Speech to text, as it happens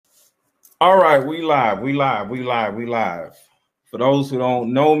All right, we live. For those who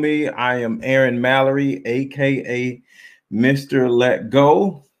don't know me, I am Aaron Mallory, aka Mr. Let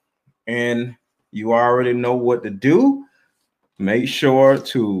Go, and you already know what to do. Make sure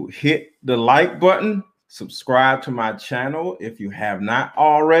to hit the like button, subscribe to my channel if you have not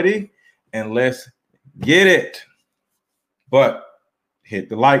already, and let's get it. But hit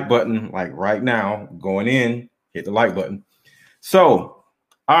the like button like right now, going in, hit the like button. So,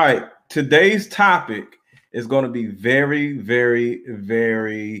 all right, today's topic is going to be very, very,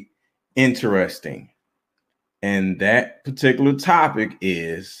 very interesting. And that particular topic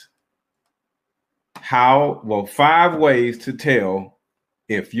is five ways to tell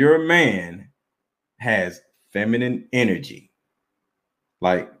if your man has feminine energy.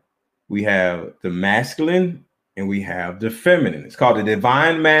 Like we have the masculine and we have the feminine. It's called the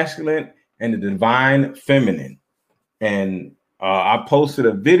divine masculine and the divine feminine. And I posted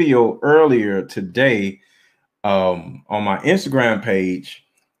a video earlier today on my Instagram page,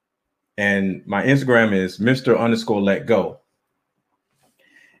 and my Instagram is Mr._Let Go.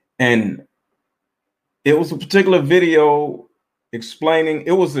 And it was a particular video explaining,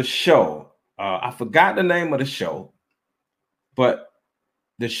 it was a show. I forgot the name of the show, but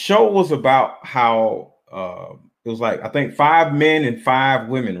the show was about how it was like, I think 5 men and 5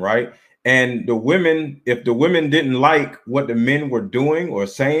 women, right? And the women, if the women didn't like what the men were doing or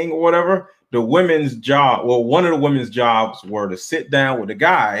saying or whatever, the women's job, well, one of the women's jobs were to sit down with the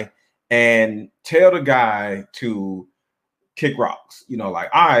guy and tell the guy to kick rocks. You know, like,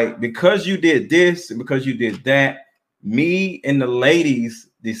 all right, because you did this and because you did that, me and the ladies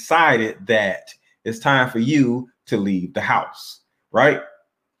decided that it's time for you to leave the house, right?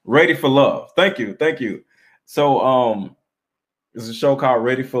 Ready for Love. Thank you. So it's a show called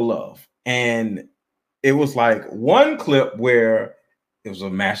Ready for Love. And it was like one clip where it was a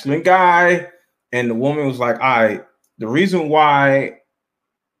masculine guy, and the woman was like, all right, the reason why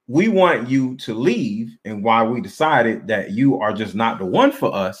we want you to leave and why we decided that you are just not the one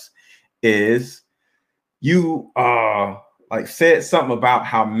for us is you like said something about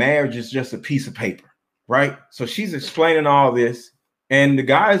how marriage is just a piece of paper, right? So she's explaining all this, and the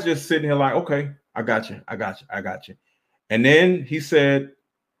guy's just sitting here like, okay, I got you. And then he said,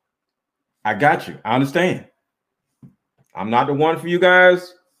 I got you. I understand. I'm not the one for you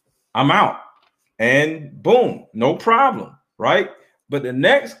guys. I'm out. And boom, no problem, right? But the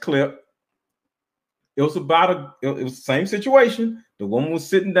next clip, it was the same situation. The woman was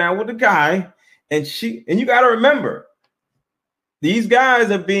sitting down with the guy, and you got to remember, these guys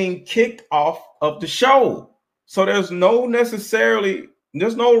are being kicked off of the show. So there's no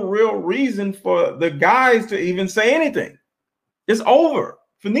real reason for the guys to even say anything. It's over.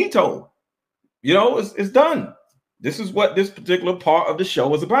 Finito. You know, it's done. This is what this particular part of the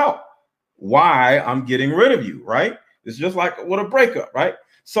show is about. Why I'm getting rid of you, right? It's just like with a breakup, right?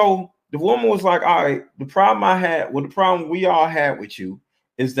 So the woman was like, all right, the problem we all had with you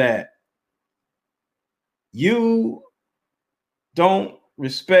is that you don't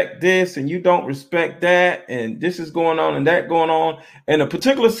respect this and you don't respect that, and this is going on and that going on. And a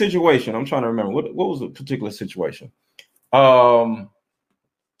particular situation, I'm trying to remember what was the particular situation.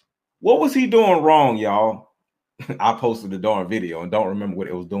 What was he doing wrong, y'all? I posted the darn video and don't remember what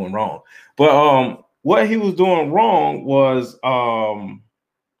it was doing wrong. But what he was doing wrong was trying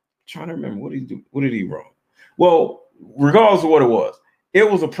to remember what did he wrong? Well, regardless of what it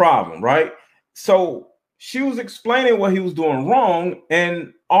was a problem, right? So she was explaining what he was doing wrong,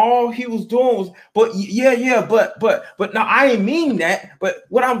 and all he was doing was, but no, I ain't mean that. But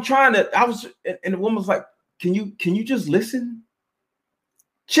what I'm trying to, and the woman was like, can you just listen?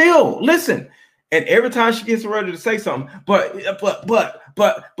 Chill, listen. And every time she gets ready to say something, but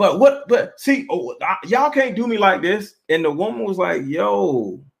see, y'all can't do me like this. And the woman was like,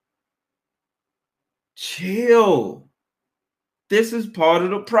 yo, chill. This is part of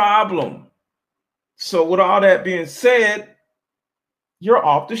the problem. So with all that being said, you're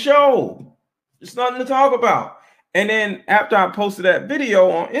off the show. There's nothing to talk about. And then after I posted that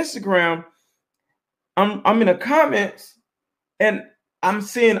video on Instagram, I'm in the comments and I'm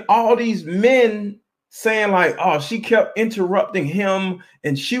seeing all these men saying like, oh, she kept interrupting him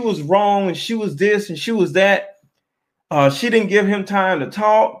and she was wrong and she was this and she was that. She didn't give him time to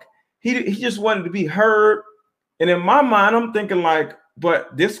talk. He just wanted to be heard. And in my mind, I'm thinking like,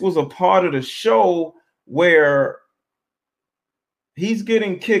 but this was a part of the show where he's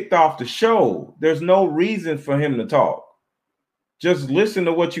getting kicked off the show. There's no reason for him to talk. Just listen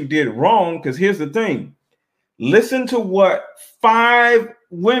to what you did wrong, because here's the thing. Listen to what 5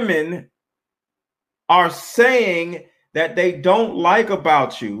 women are saying that they don't like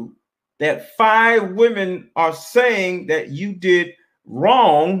about you, that 5 women are saying that you did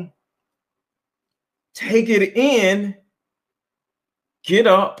wrong, take it in, get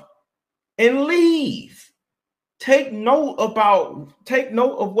up, and leave. Take note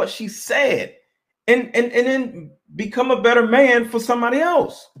of what she said, and then become a better man for somebody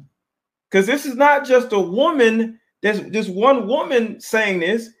else. Because this is not just a woman. There's just one woman saying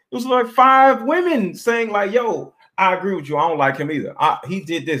this. It was like 5 women saying like, yo, I agree with you. I don't like him either. He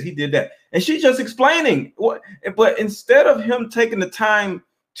did this, he did that. And she's just explaining what, but instead of him taking the time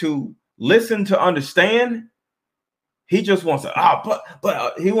to listen to understand, he just wants to,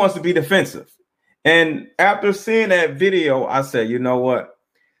 but he wants to be defensive. And after seeing that video, I said, you know what?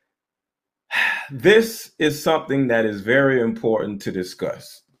 This is something that is very important to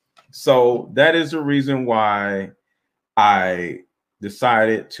discuss. So that is the reason why I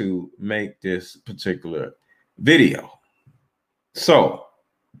decided to make this particular video. So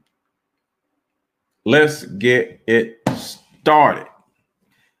let's get it started.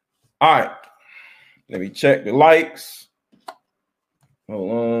 All right. Let me check the likes.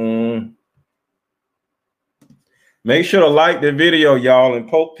 Hold on. Make sure to like the video, y'all, and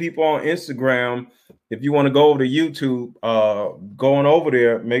poke people on Instagram. If you want to go over to YouTube, going over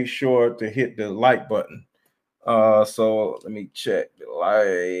there, make sure to hit the like button. So let me check the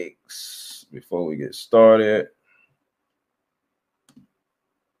likes before we get started.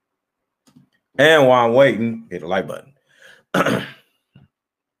 And while I'm waiting, hit the like button.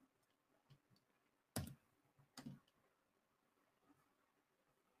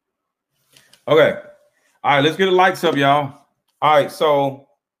 Okay. All right, let's get the likes up, y'all. All right, so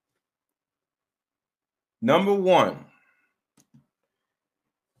number 1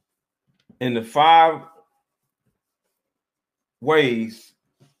 in the 5 ways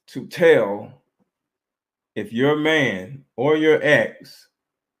to tell if your man or your ex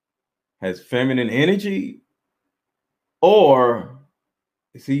has feminine energy, or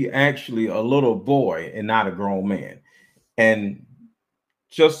is he actually a little boy and not a grown man. And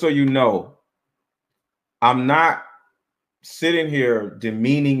just so you know, I'm not sitting here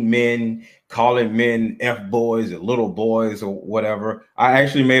demeaning men, calling men F-boys or little boys or whatever. I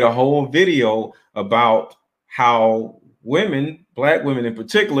actually made a whole video about how women, Black women in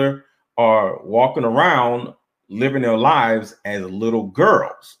particular, are walking around living their lives as little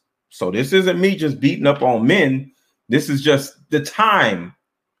girls. So this isn't me just beating up on men. This is just the time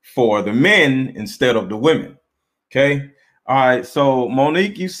for the men instead of the women. Okay. All right. So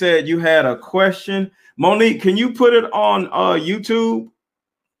Monique, you said you had a question. Monique, can you put it on YouTube?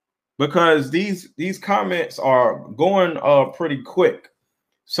 Because these comments are going pretty quick.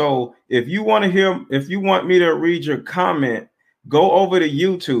 So if you want me to read your comment, go over to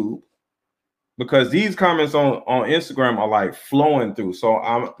YouTube, because these comments on Instagram are like flowing through. So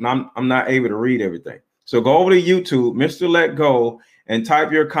I'm not able to read everything. So go over to YouTube, Mr. Let Go, and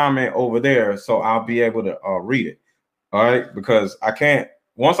type your comment over there so I'll be able to read it. All right, because I can't.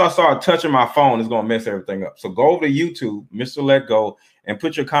 Once I start touching my phone, it's going to mess everything up. So go over to YouTube, Mr. Let Go, and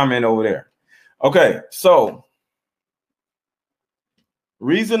put your comment over there. Okay, so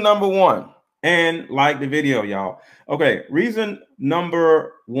reason number 1, and like the video, y'all. Okay, reason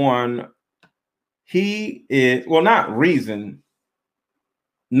number 1, he is, well, not reason.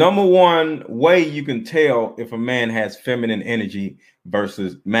 Number 1 way you can tell if a man has feminine energy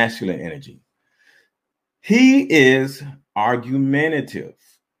versus masculine energy. He is argumentative.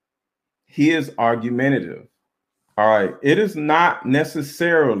 He is argumentative. All right. It is not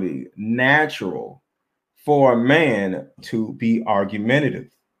necessarily natural for a man to be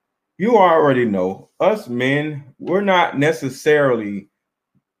argumentative. You already know us men, we're not necessarily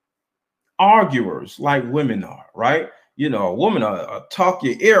arguers like women are, right? You know, a woman talk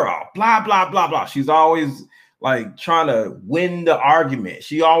your ear off, blah, blah, blah, blah. She's always like trying to win the argument.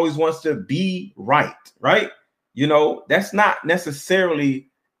 She always wants to be right, right? You know, that's not necessarily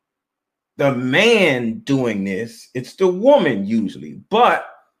the man doing this. It's the woman usually. But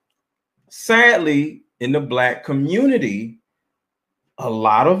sadly, in the Black community, a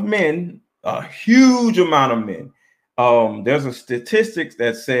lot of men, a huge amount of men, there's a statistics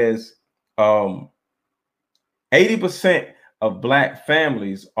that says 80% of Black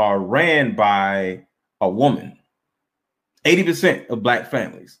families are ran by a woman. 80% of Black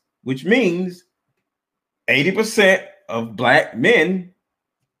families, which means 80% of Black men,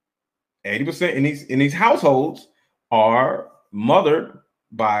 80% in these households are mothered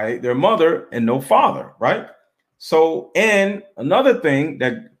by their mother and no father, right? So, and another thing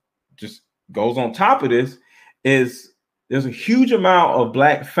that just goes on top of this is there's a huge amount of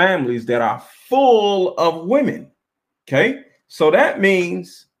Black families that are full of women. Okay, so that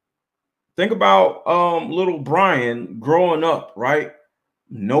means Think about little Brian growing up, right?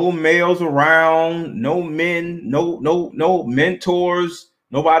 No males around, no men, no mentors,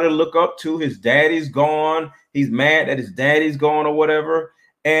 nobody to look up to. His daddy's gone. He's mad that his daddy's gone or whatever.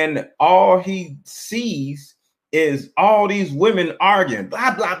 And all he sees is all these women arguing,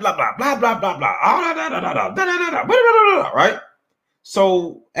 blah, blah, blah, blah, blah, blah, blah, blah, right?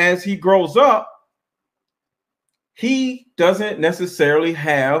 So as he grows up, he doesn't necessarily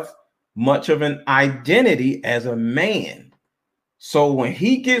have much of an identity as a man. So when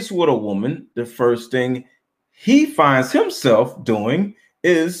he gets with a woman, the first thing he finds himself doing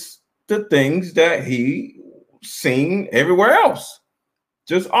is the things that he seen everywhere else,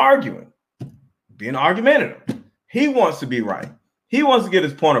 just arguing, being argumentative. He wants to be right. He wants to get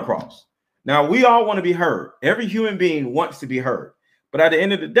his point across. Now, we all want to be heard. Every human being wants to be heard. But at the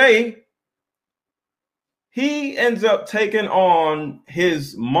end of the day, he ends up taking on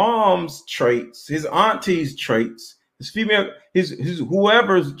his mom's traits, his auntie's traits, his female, his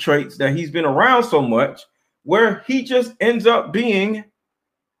whoever's traits that he's been around so much, where he just ends up being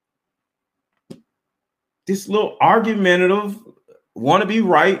this little argumentative, want to be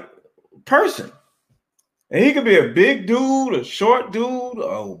right person. And he could be a big dude, a short dude,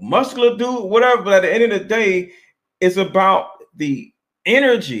 a muscular dude, whatever. But at the end of the day, it's about the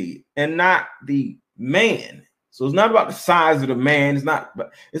energy and not the man. So it's not about the size of the man.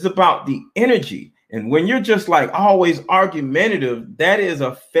 It's about the energy. And when you're just like always argumentative, that is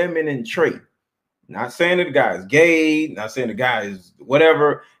a feminine trait. Not saying that the guy is gay, not saying the guy is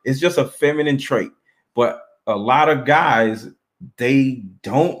whatever. It's just a feminine trait. But a lot of guys, they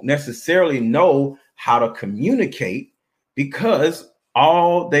don't necessarily know how to communicate because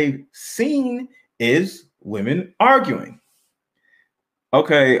all they've seen is women arguing.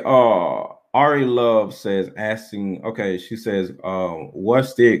 Okay, Ari Love says, she says,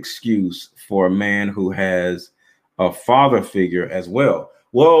 what's the excuse for a man who has a father figure as well?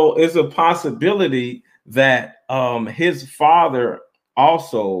 Well, it's a possibility that his father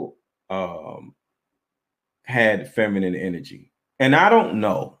also had feminine energy. And I don't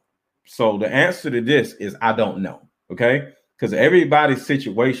know. So the answer to this is I don't know, okay? Because everybody's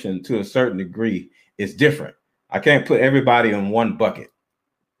situation to a certain degree is different. I can't put everybody in one bucket.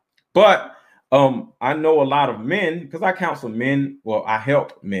 But I know a lot of men because I counsel men. Well, I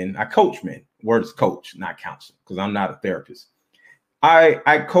help men. I coach men. Word is coach, not counsel, because I'm not a therapist.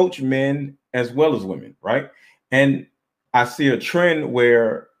 I coach men as well as women, right? And I see a trend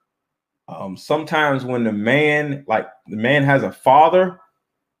where sometimes when the man has a father,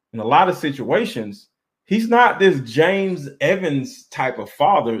 in a lot of situations, he's not this James Evans type of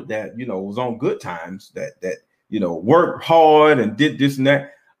father that, was on Good Times, that worked hard and did this and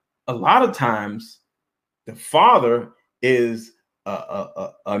that. A lot of times the father is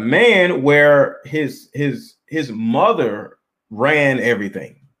a man where his mother ran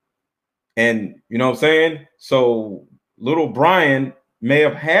everything. And you know what I'm saying? So little Brian may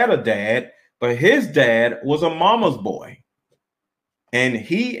have had a dad, but his dad was a mama's boy. And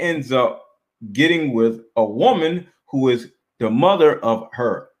he ends up getting with a woman who is the mother of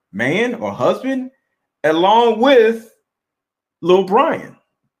her man or husband, along with little Brian.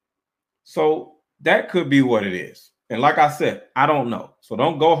 So that could be what it is. And like I said, I don't know. So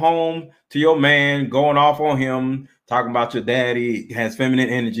don't go home to your man going off on him, talking about your daddy has feminine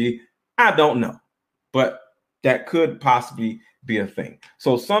energy. I don't know. But that could possibly be a thing.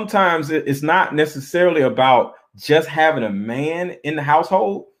 So sometimes it's not necessarily about just having a man in the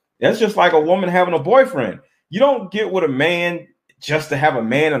household. That's just like a woman having a boyfriend. You don't get with a man just to have a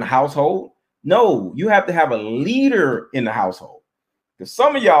man in the household. No, you have to have a leader in the household. Because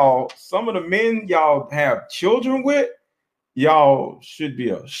some of the men y'all have children with, y'all should be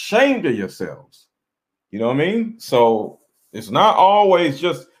ashamed of yourselves. You know what I mean? So it's not always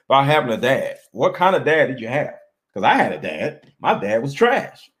just about having a dad. What kind of dad did you have? Because I had a dad. My dad was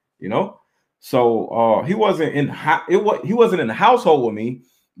trash, So he wasn't in the household with me,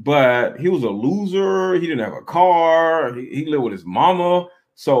 but he was a loser. He didn't have a car. He lived with his mama.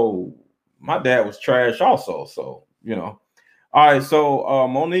 So my dad was trash also. So, All right. So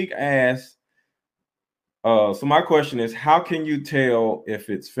Monique asked, so my question is, how can you tell if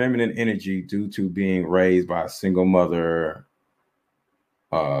it's feminine energy due to being raised by a single mother?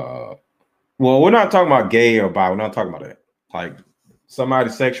 Well, we're not talking about gay or bi. We're not talking about that. Like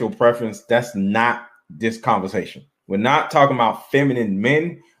somebody's sexual preference. That's not this conversation. We're not talking about feminine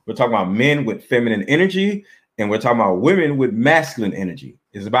men. We're talking about men with feminine energy, and we're talking about women with masculine energy.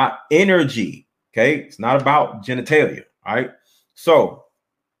 It's about energy. Okay. It's not about genitalia. All right. So,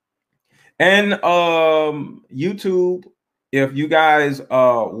 and YouTube if you guys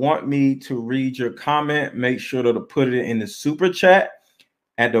want me to read your comment, make sure to put it in the super chat.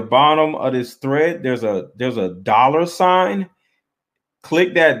 At the bottom of this thread, there's a $sign.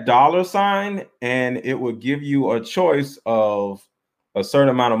 Click that $sign, and it will give you a choice of a certain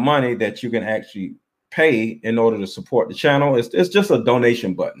amount of money that you can actually pay in order to support the channel. It's just a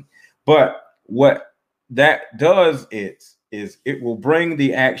donation button. But what that does is it will bring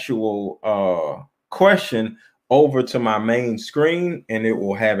the actual question over to my main screen, and it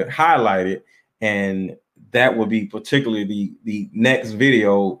will have it highlighted, and that will be particularly the next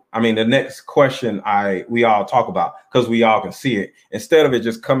video. I mean, the next question we all talk about, because we all can see it instead of it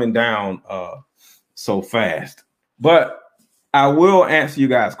just coming down so fast. But I will answer you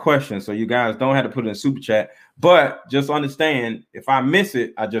guys' questions, so you guys don't have to put it in super chat. But just understand, if I miss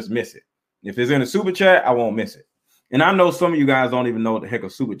it, I just miss it. If it's in a super chat, I won't miss it. And I know some of you guys don't even know what the heck a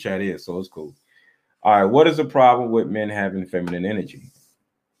super chat is, so it's cool. All right, what is the problem with men having feminine energy?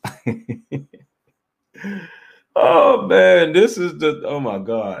 Oh man, oh my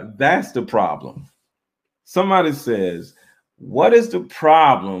God, that's the problem. Somebody says, what is the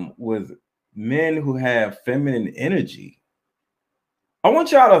problem with men who have feminine energy? I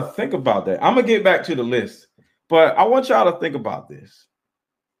want y'all to think about that. I'm gonna get back to the list, but I want y'all to think about this.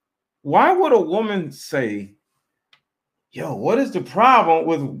 Why would a woman say, yo, what is the problem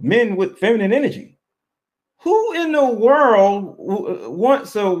with men with feminine energy? Who in the world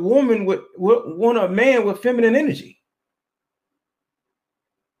wants a woman want a man with feminine energy?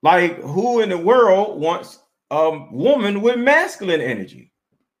 Like, who in the world wants a woman with masculine energy?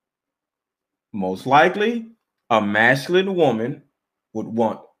 Most likely, a masculine woman would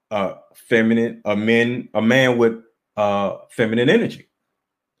want a man with feminine energy.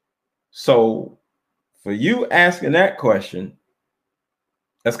 So, for you asking that question,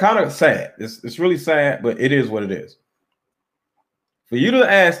 that's kind of sad. It's really sad, but it is what it is. For you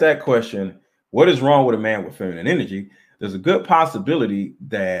to ask that question, what is wrong with a man with feminine energy? There's a good possibility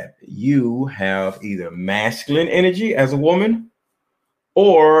that you have either masculine energy as a woman,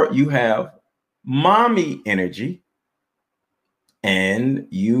 or you have mommy energy, and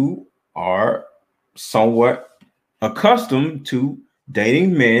you are somewhat accustomed to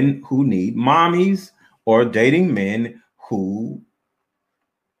dating men who need mommies, or dating men who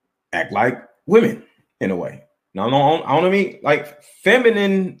act like women in a way. Now, I don't mean like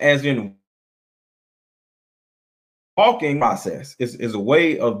feminine as in walking process is a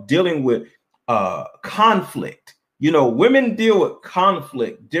way of dealing with conflict. You know, women deal with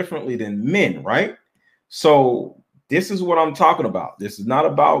conflict differently than men, right? So this is what I'm talking about. This is not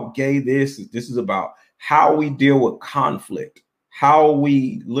about gay. This is about how we deal with conflict, how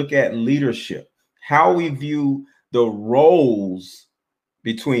we look at leadership, how we view the roles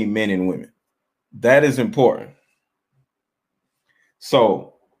between men and women. That is important.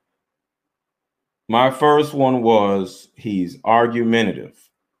 So my first one was he's argumentative.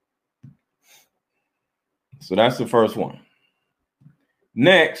 So that's the first one.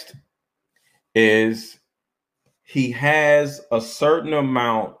 Next is he has a certain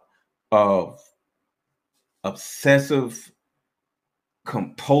amount of obsessive,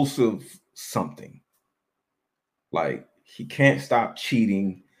 compulsive something. Like he can't stop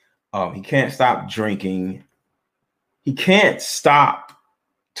cheating. He can't stop drinking. He can't stop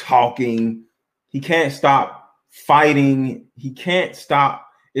talking. He can't stop fighting. He can't stop.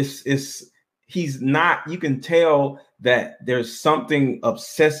 He's not, you can tell that there's something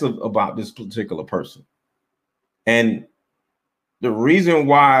obsessive about this particular person. And the reason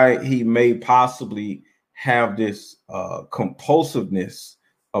why he may possibly have this compulsiveness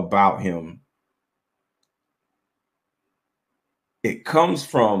about him, it comes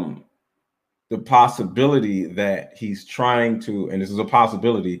from the possibility that he's trying to, and this is a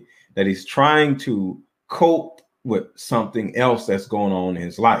possibility, that he's trying to cope with something else that's going on in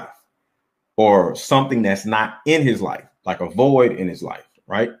his life, or something that's not in his life, like a void in his life,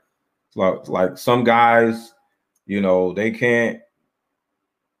 right? Like some guys, you know, they can't.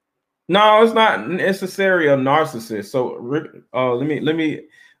 No, it's not necessarily a narcissist. So let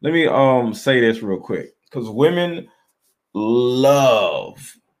me say this real quick, because women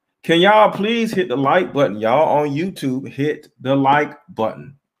love. Can y'all please hit the like button? Y'all on YouTube, hit the like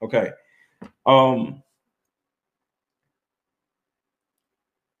button. Okay. A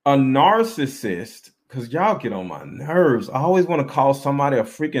narcissist, because y'all get on my nerves. I always want to call somebody a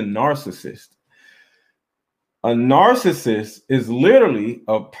freaking narcissist. A narcissist is literally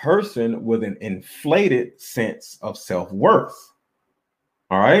a person with an inflated sense of self-worth.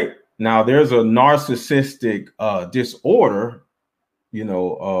 All right. Now, there's a narcissistic disorder, you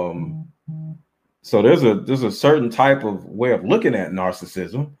know, So there's a certain type of way of looking at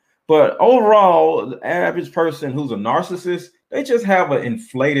narcissism. But overall, the average person who's a narcissist, they just have an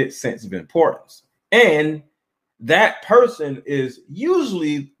inflated sense of importance. And that person is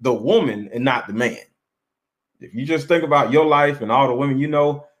usually the woman and not the man. If you just think about your life and all the women you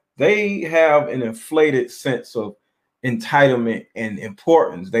know, they have an inflated sense of entitlement and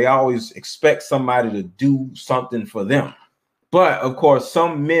importance. They always expect somebody to do something for them. But of course,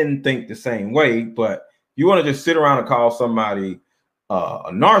 some men think the same way. But you want to just sit around and call somebody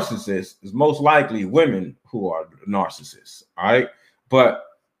a narcissist, is most likely women who are narcissists. All right. But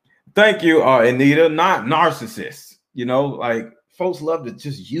thank you, Anita, not narcissists. You know, like folks love to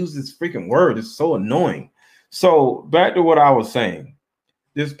just use this freaking word. It's so annoying. So back to what I was saying.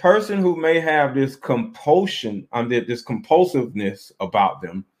 This person who may have this compulsion, this compulsiveness about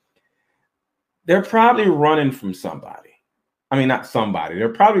them, they're probably running from somebody. I mean, not somebody. They're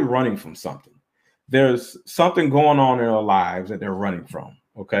probably running from something. There's something going on in their lives that they're running from.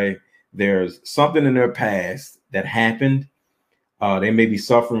 Okay. There's something in their past that happened. They may be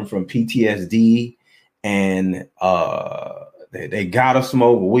suffering from PTSD, and they gotta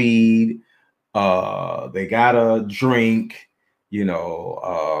smoke weed. They gotta drink. You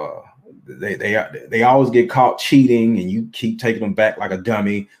know, they always get caught cheating, and you keep taking them back like a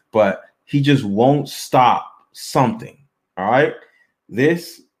dummy. But he just won't stop something. All right.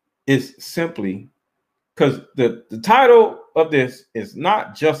 This is simply because the title of this is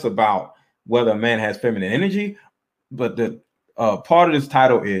not just about whether a man has feminine energy, but the part of this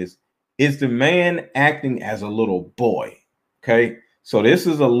title is the man acting as a little boy? Okay. So this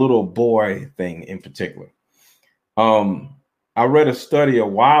is a little boy thing in particular. I read a study a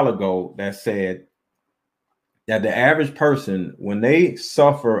while ago that said that the average person, when they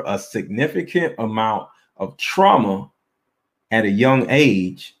suffer a significant amount of trauma at a young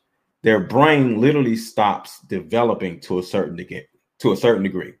age, their brain literally stops developing to a certain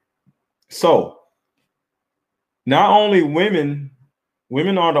degree. So not only women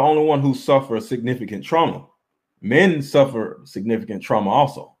are the only one who suffer significant trauma. Men suffer significant trauma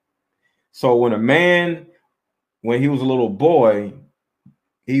also. So when a man, when he was a little boy,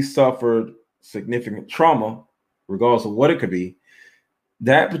 he suffered significant trauma, regardless of what it could be.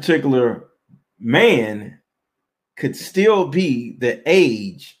 That particular man could still be the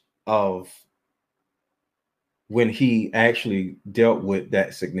age of when he actually dealt with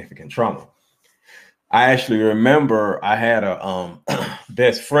that significant trauma. I actually remember I had a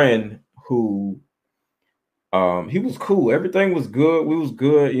best friend who he was cool. Everything was good. We was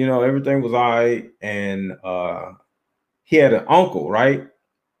good. You know, everything was all right. And he had an uncle, right?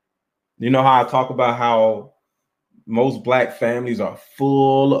 You know how I talk about how most Black families are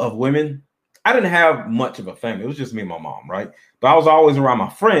full of women? I didn't have much of a family. It was just me and my mom, right? But I was always around my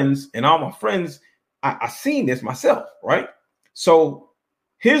friends, and all my friends, I seen this myself, right? So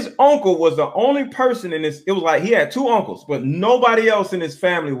his uncle was the only person in this. It was like he had two uncles, but nobody else in his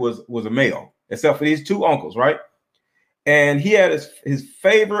family was a male except for these two uncles, right? And he had his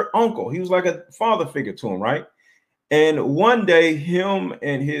favorite uncle. He was like a father figure to him, right? And one day, him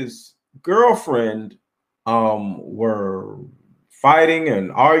and his girlfriend were fighting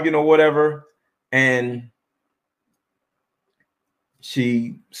and arguing or whatever, and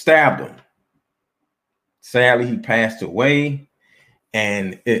she stabbed him. Sadly, he passed away,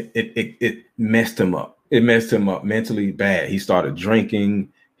 and it messed him up. It messed him up mentally bad. He started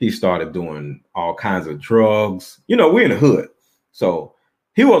drinking. He started doing all kinds of drugs. You know, we're in the hood, so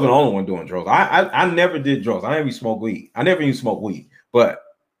he wasn't the only one doing drugs. I never did drugs. I never even smoked weed. I never even smoked weed, but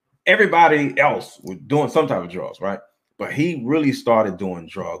everybody else was doing some type of drugs, right? But he really started doing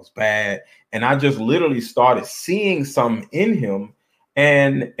drugs bad. And I just literally started seeing something in him.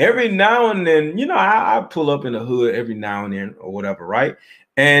 And every now and then, you know, I pull up in the hood every now and then or whatever, right?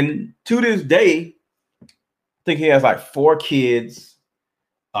 And to this day, I think he has like 4 kids.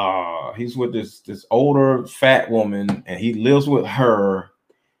 He's with this older fat woman, and he lives with her,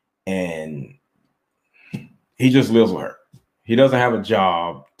 and he just lives with her. He doesn't have a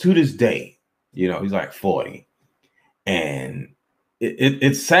job to this day. You know, he's like 40, and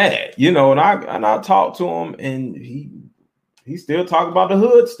it's sad, you know. And I talk to him, and he still talk about the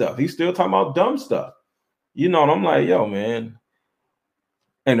hood stuff. He's still talking about dumb stuff, you know. And I'm like, yo, man.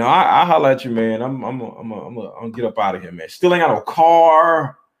 And I holler at you, man. I'm gonna get up out of here, man. Still ain't got no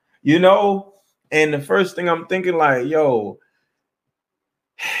car, you know. And the first thing I'm thinking, like, yo,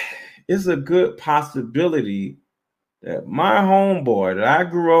 it's a good possibility that my homeboy that I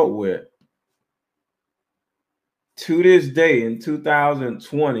grew up with to this day in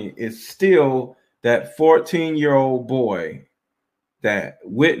 2020 is still that 14-year-old boy that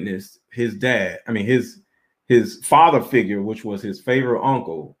witnessed his dad, I mean his father figure, which was his favorite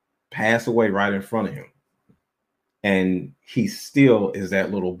uncle, pass away right in front of him. And he still is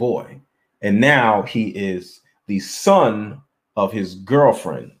that little boy. And now he is the son of his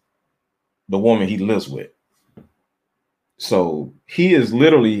girlfriend, the woman he lives with. So he is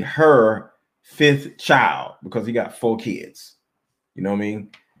literally her fifth child because he got 4 kids. You know what I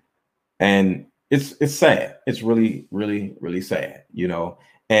mean? And it's sad. It's really, really, really sad, you know.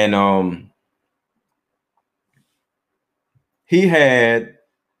 And he had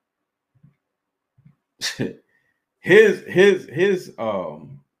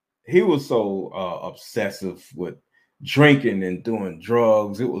he was so obsessive with drinking and doing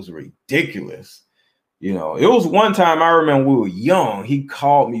drugs. It was ridiculous. You know, it was one time I remember we were young. He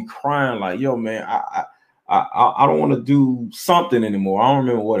called me crying like, "Yo, man, I don't want to do something anymore." I don't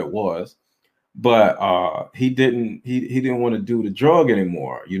remember what it was, but he didn't want to do the drug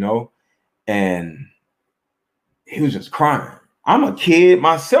anymore, you know, and he was just crying. I'm a kid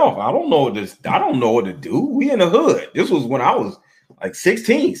myself. I don't know what to do. We in the hood. This was when I was like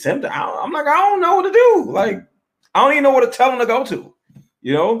 16, 17. I'm like, I don't know what to do. Like, I don't even know what to tell him to go to,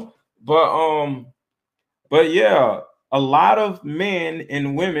 you know. But yeah, a lot of men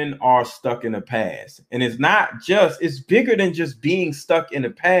and women are stuck in the past. And it's bigger than just being stuck in the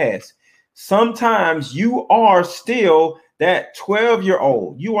past. Sometimes you are still that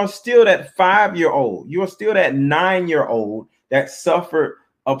 12-year-old. You are still that 5-year-old. You are still that 9-year-old that suffered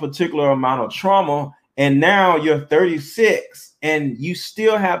a particular amount of trauma. And now you're 36 and you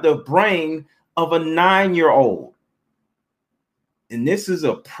still have the brain of a 9-year-old. And this is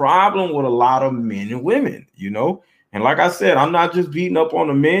a problem with a lot of men and women, you know. And like I said, I'm not just beating up on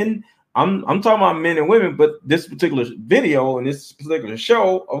the men. I'm talking about men and women, but this particular video and this particular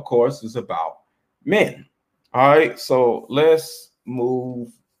show, of course, is about men. All right, so let's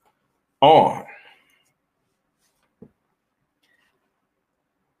move on.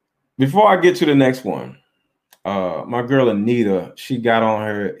 Before I get to the next one, my girl Anita, she got on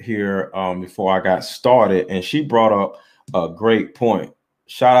her here before I got started, and she brought up a great point.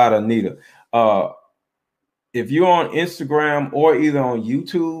 Shout out Anita. If you're on Instagram or either on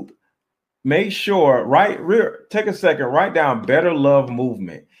YouTube, make sure take a second, write down Better Love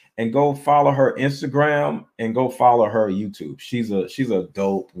Movement and go follow her Instagram and go follow her YouTube. She's a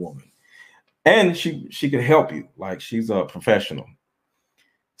dope woman, and she can help you. Like, she's a professional.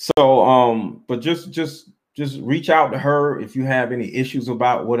 So but just reach out to her if you have any issues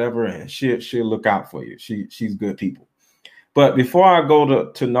about whatever, and she'll look out for you. She's good people. But before I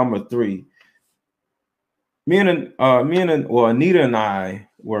go to number 3, Anita and I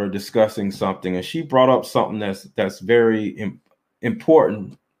were discussing something, and she brought up something that's very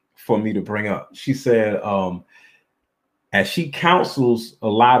important for me to bring up. She said, as she counsels a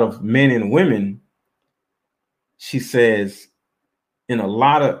lot of men and women, she says, in a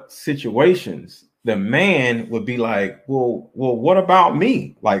lot of situations, the man would be like, well, what about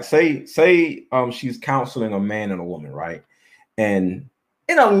me? Like, say she's counseling a man and a woman, right? And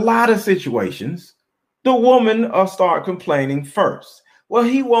in a lot of situations, the woman will start complaining first. Well,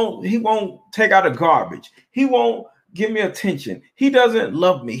 he won't take out the garbage. He won't give me attention. He doesn't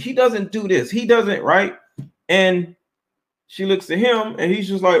love me. He doesn't do this. He doesn't, right? And she looks at him and he's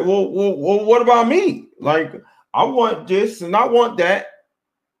just like, well, what about me? Like, I want this and I want that,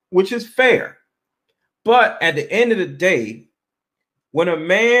 which is fair. But at the end of the day, when a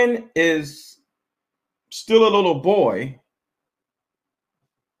man is still a little boy,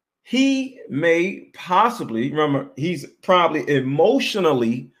 he may possibly, remember, he's probably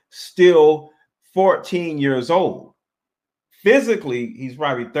emotionally still 14 years old. Physically, he's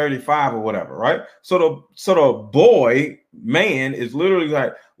probably 35 or whatever, right? So the boy man is literally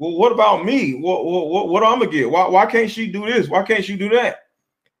like, well, what about me? What I'm gonna get? Why can't she do this? Why can't she do that?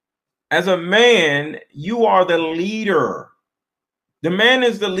 As a man, you are the leader. The man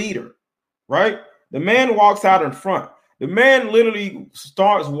is the leader, right? The man walks out in front. The man literally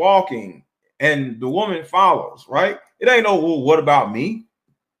starts walking and the woman follows, right? It ain't no, well, what about me?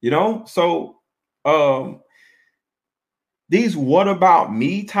 You know? So these what about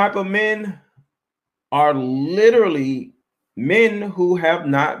me type of men are literally men who have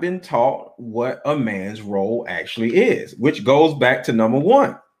not been taught what a man's role actually is, which goes back to number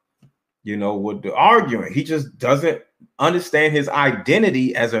 1. You know, with the arguing, he just doesn't understand his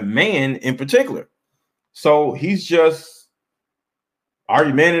identity as a man in particular. So he's just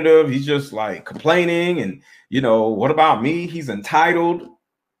argumentative. He's just like complaining and, you know, what about me? He's entitled.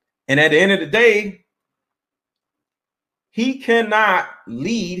 And at the end of the day, he cannot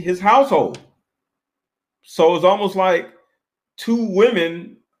lead his household. So it's almost like two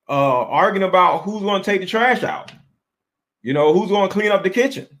women arguing about who's going to take the trash out, you know, who's going to clean up the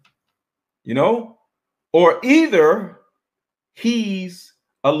kitchen, you know, or either he's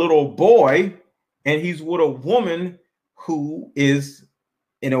a little boy and he's with a woman who is,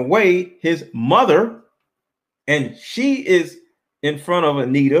 in a way, his mother, and she is in front of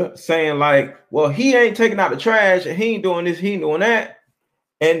Anita saying like, well, he ain't taking out the trash and he ain't doing this, he ain't doing that.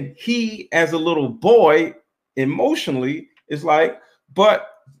 And he, as a little boy, emotionally is like, but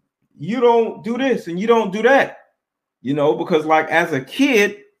you don't do this and you don't do that, you know, because like as a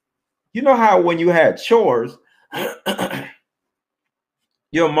kid, you know how when you had chores,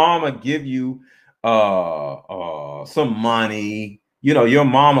 your mama give you some money, you know, your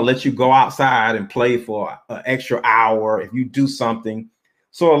mama let you go outside and play for an extra hour if you do something.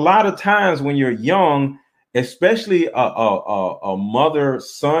 So a lot of times when you're young, especially a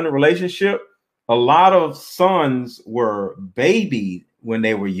mother-son relationship, a lot of sons were babied when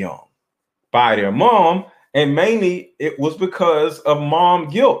they were young by their mom, and mainly it was because of mom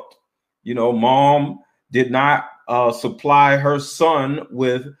guilt. You know, mom did not supply her son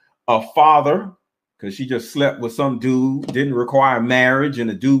with a father because she just slept with some dude, didn't require marriage, and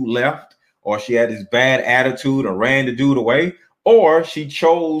the dude left, or she had this bad attitude or ran the dude away, or she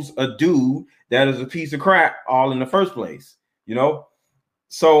chose a dude that is a piece of crap all in the first place, you know?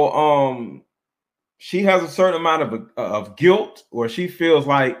 So she has a certain amount of guilt where she feels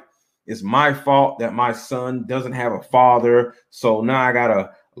like it's my fault that my son doesn't have a father. So now I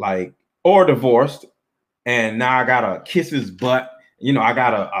gotta like, or divorced, and now I gotta kiss his butt. You know, I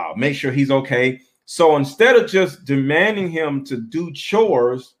gotta make sure he's okay. So instead of just demanding him to do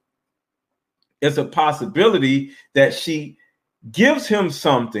chores, it's a possibility that she gives him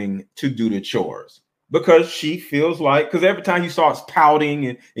something to do the chores because she feels like, because every time he starts pouting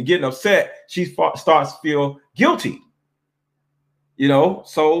and getting upset, she starts to feel guilty. You know,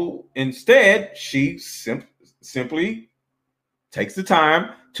 so instead, she simply takes the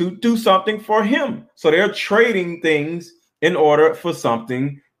time to do something for him. So they're trading things in order for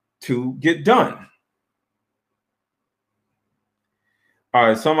something to get done. All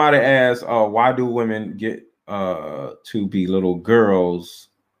right, somebody asked, why do women get to be little girls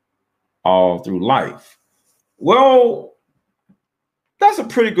all through life? Well, that's a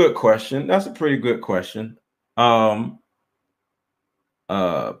pretty good question. That's a pretty good question.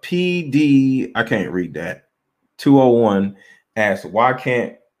 PD, I can't read that. 201 asks, why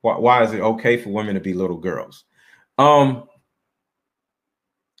is it okay for women to be little girls? To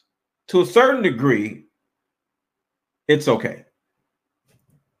a certain degree, it's okay.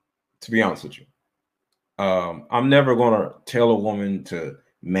 To be honest with you. I'm never gonna tell a woman to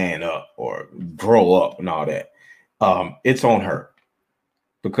man up or grow up and all that. It's on her.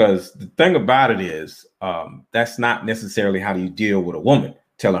 Because the thing about it is, that's not necessarily how you deal with a woman,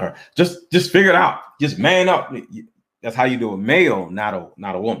 telling her, just figure it out, just man up. That's how you do a male, not a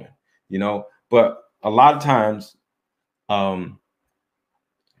woman, you know. But a lot of times,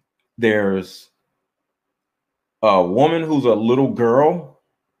 there's a woman who's a little girl,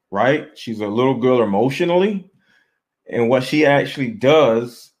 right? She's a little girl emotionally. And what she actually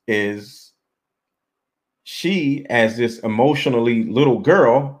does is she, as this emotionally little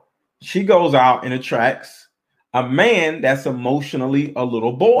girl, she goes out and attracts a man that's emotionally a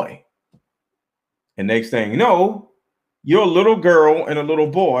little boy. And next thing you know, you're a little girl and a little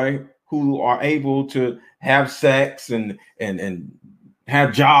boy who are able to have sex and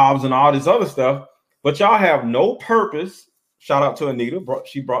have jobs and all this other stuff, but y'all have no purpose. Shout out to Anita.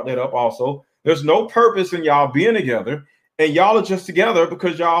 She brought that up also. There's no purpose in y'all being together, and y'all are just together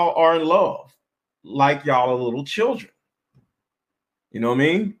because y'all are in love, like y'all are little children. You know what I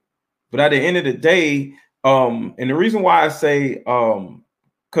mean? But at the end of the day, and the reason why I say,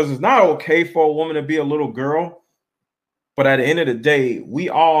 because it's not okay for a woman to be a little girl, but at the end of the day, we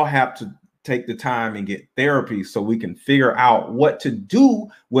all have to take the time and get therapy so we can figure out what to do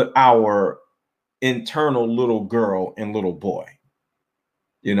with our internal little girl and little boy.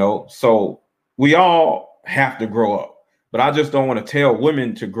 You know, so we all have to grow up, but I just don't want to tell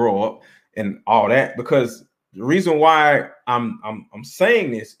women to grow up and all that, because the reason why I'm saying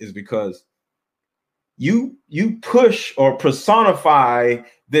this is because you push or personify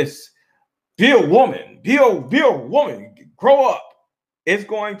this, be a woman, be a woman, grow up. It's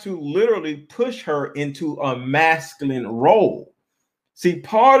going to literally push her into a masculine role. See,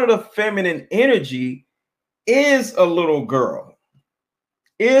 part of the feminine energy is a little girl,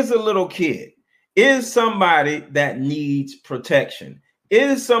 is a little kid, is somebody that needs protection,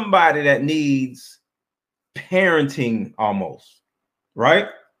 is somebody that needs parenting almost, right?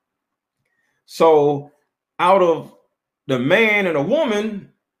 So out of the man and a woman,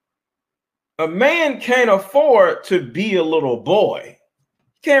 a man can't afford to be a little boy.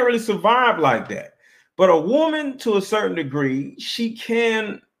 He can't really survive like that. But a woman, to a certain degree, she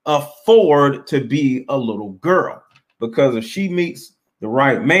can afford to be a little girl, because if she meets the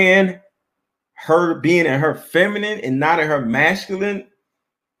right man, her being in her feminine and not in her masculine,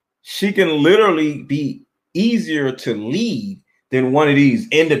 she can literally be easier to lead than one of these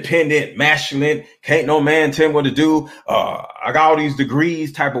independent, masculine, can't no man tell me what to do. I got all these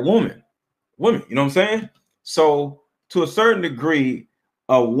degrees type of women, you know what I'm saying? So to a certain degree,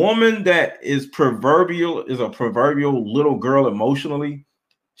 a woman that is a proverbial little girl emotionally,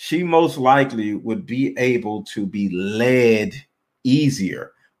 she most likely would be able to be led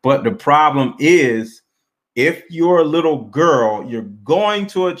easier. But the problem is, if you're a little girl, you're going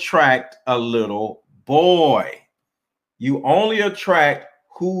to attract a little boy. You only attract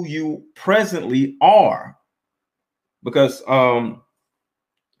who you presently are. Because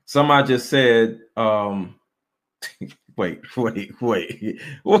somebody just said, wait.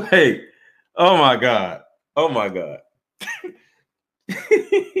 Oh my God.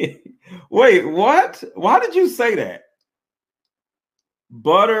 Wait, what? Why did you say that?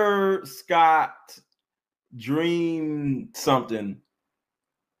 Butterscotch dream something.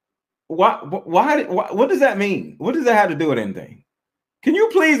 Why, what does that mean? What does that have to do with anything? Can you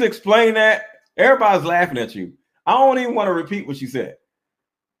please explain that? Everybody's laughing at you. I don't even want to repeat what you said.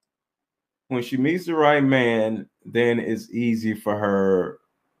 When she meets the right man, then it's easy for her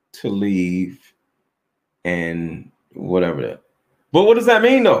to leave and whatever that. But what does that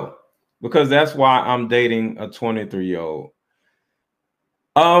mean though? Because that's why I'm dating a 23-year-old.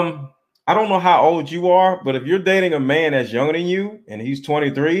 I don't know how old you are, but if you're dating a man that's younger than you and he's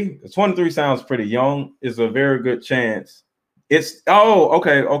 23, 23 sounds pretty young, is a very good chance. It's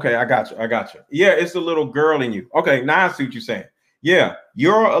okay. I got you. Yeah, it's a little girl in you. Okay, now I see what you're saying. Yeah,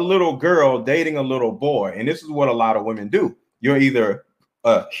 you're a little girl dating a little boy, and this is what a lot of women do. You're either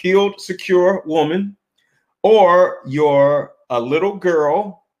a healed, secure woman, or you're a little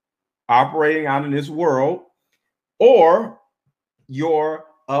girl operating out in this world, or you're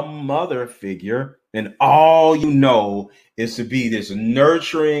a mother figure, and all you know is to be this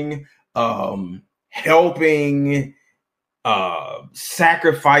nurturing, helping,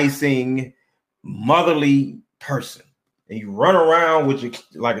 sacrificing, motherly person. And you run around with your,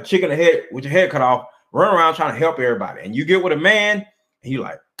 like a chicken head with your head cut off, run around trying to help everybody. And you get with a man and you're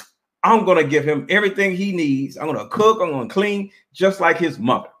like, I'm going to give him everything he needs. I'm going to cook, I'm going to clean, just like his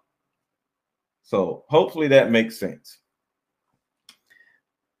mother. So hopefully that makes sense.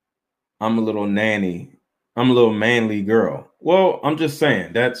 I'm a little nanny. I'm a little manly girl. Well, I'm just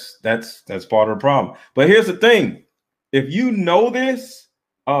saying that's part of the problem. But here's the thing. If you know this,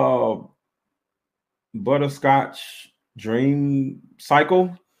 butterscotch dream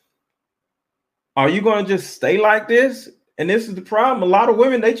cycle, are you going to just stay like this? And this is the problem. A lot of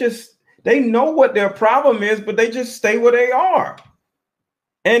women, they know what their problem is, but they just stay where they are.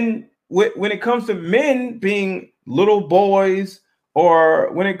 And when it comes to men being little boys,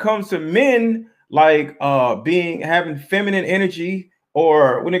 or when it comes to men like having feminine energy,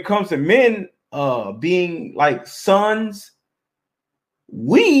 or when it comes to men being like sons,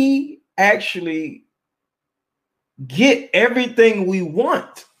 we actually get everything we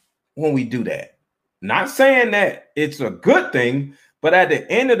want when we do that. Not saying that it's a good thing, but at the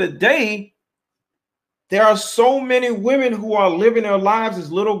end of the day, there are so many women who are living their lives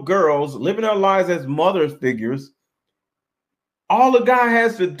as little girls, living their lives as mother figures. All a guy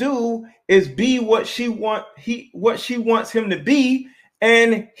has to do is be what she wants him to be,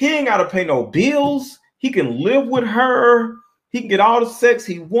 and he ain't got to pay no bills. He can live with her. He can get all the sex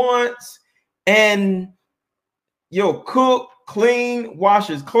he wants, and cook, clean, wash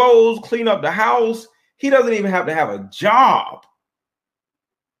his clothes, clean up the house. He doesn't even have to have a job.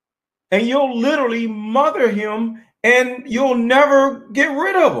 And you'll literally mother him, and you'll never get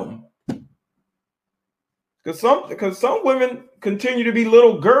rid of him. Because some women continue to be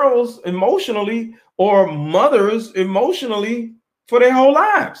little girls emotionally, or mothers emotionally, for their whole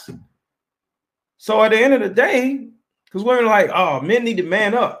lives. So at the end of the day, because women are like, oh, men need to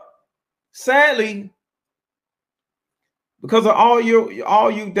man up. Sadly, because of all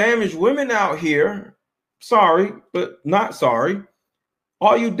you damaged women out here, sorry, but not sorry,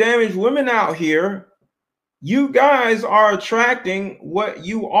 all you damaged women out here, you guys are attracting what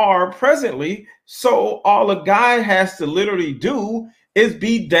you are presently. So all a guy has to literally do is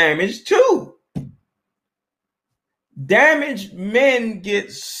be damaged too. Damaged men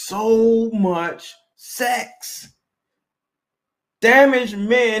get so much sex. Damaged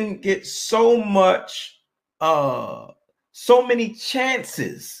men get so much so many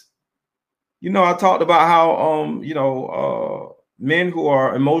chances. I talked about how men who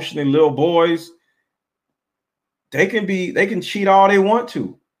are emotionally little boys, they can cheat all they want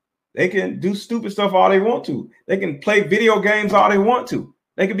to. They can do stupid stuff all they want to. They can play video games all they want to.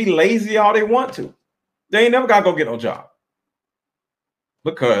 They can be lazy all they want to. They ain't never got to go get no job.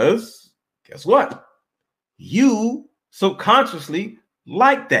 Because guess what? You subconsciously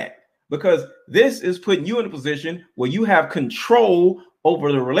like that. Because this is putting you in a position where you have control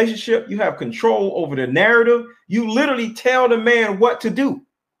over the relationship. You have control over the narrative. You literally tell the man what to do.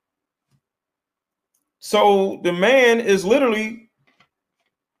 So the man is literally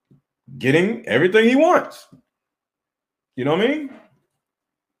getting everything he wants. You know what I mean?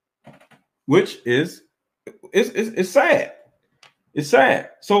 Which is it's sad. It's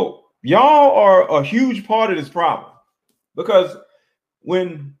sad. So y'all are a huge part of this problem, because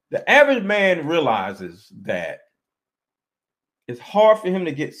when the average man realizes that it's hard for him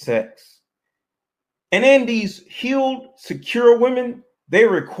to get sex, and then these healed, secure women, they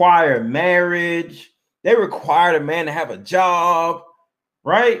require marriage. They require the man to have a job,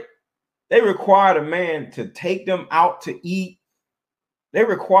 right? They require the man to take them out to eat. They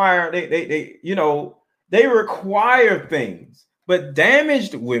require they require things. But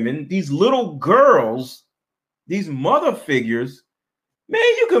damaged women, these little girls, these mother figures, man,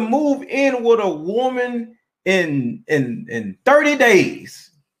 you can move in with a woman in 30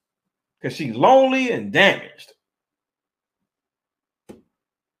 days because she's lonely and damaged.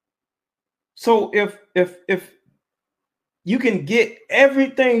 So if you can get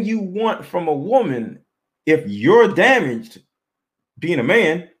everything you want from a woman, if you're damaged being a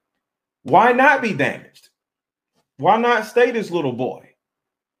man, why not be damaged? Why not stay this little boy?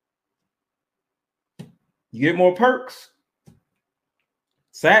 You get more perks.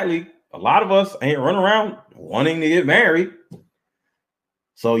 Sadly, a lot of us ain't running around wanting to get married.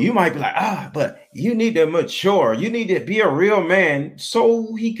 So you might be like, but you need to mature. You need to be a real man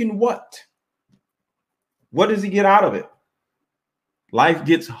so he can what? What does he get out of it? Life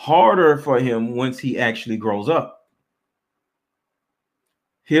gets harder for him once he actually grows up.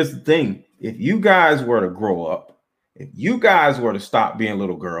 Here's the thing. If you guys were to grow up, if you guys were to stop being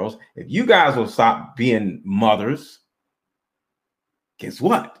little girls, if you guys will stop being mothers, guess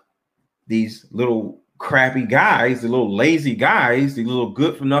what? These little crappy guys, the little lazy guys, the little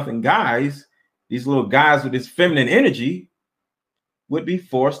good for nothing guys, these little guys with this feminine energy would be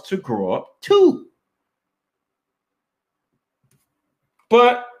forced to grow up too.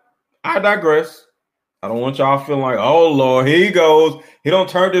 But I digress. I don't want y'all feeling like, oh Lord, here he goes. He don't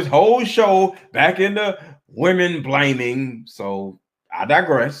turn this whole show back into women blaming. So I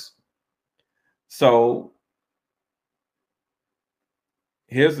digress. So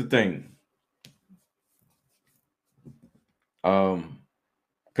here's the thing.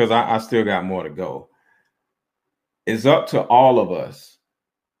 Because I still got more to go. It's up to all of us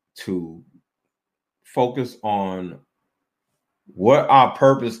to focus on what our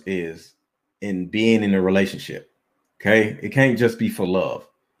purpose is in being in a relationship. Okay, it can't just be for love,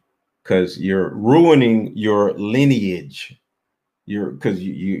 because you're ruining your lineage. You're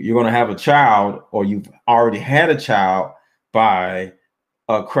going to have a child, or you've already had a child by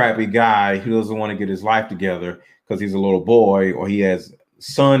a crappy guy who doesn't want to get his life together because he's a little boy, or he has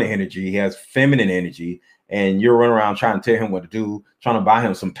son energy, he has feminine energy, and you're running around trying to tell him what to do, trying to buy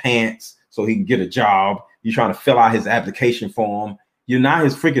him some pants so he can get a job. You're trying to fill out his application form. You're not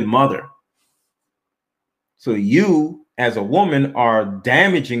his freaking mother. So you, as a woman, are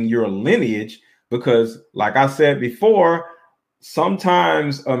damaging your lineage, because, like I said before,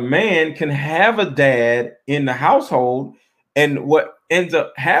 sometimes a man can have a dad in the household, and what ends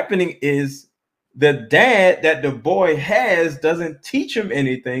up happening is the dad that the boy has doesn't teach him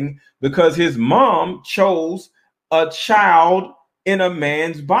anything, because his mom chose a child in a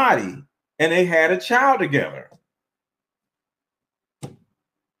man's body and they had a child together.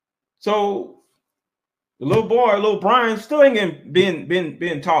 So the little boy, little Brian, still ain't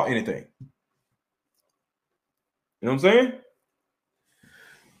being taught anything. You know what I'm saying?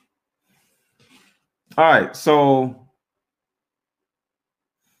 All right, so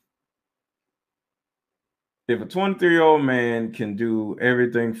if a 23-year-old man can do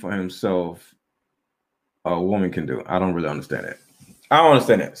everything for himself, a woman can do. I don't really understand that. I don't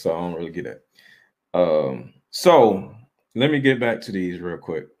understand that, so I don't really get that. So let me get back to these real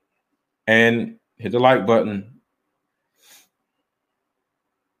quick and hit the like button.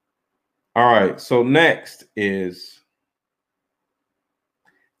 All right, so next is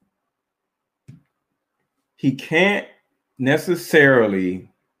he can't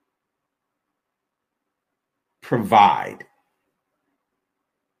necessarily provide.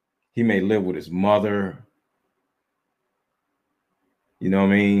 He may live with his mother. You know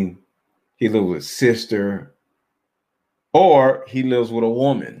what I mean? He lives with his sister, or he lives with a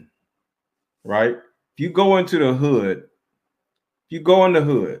woman, right? If you go into the hood,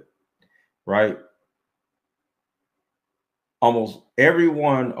 right? Almost every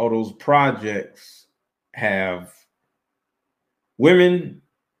one of those projects have women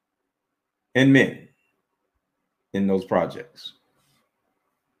and men in those projects.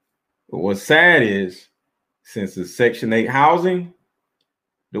 But what's sad is, since it's Section 8 housing,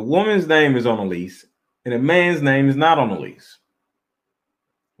 the woman's name is on a lease and the man's name is not on a lease,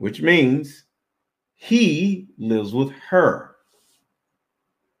 which means he lives with her.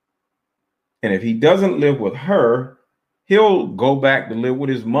 And if he doesn't live with her, he'll go back to live with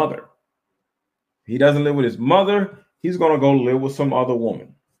his mother. If he doesn't live with his mother, he's going to go live with some other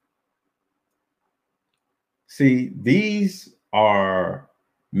woman. See, these are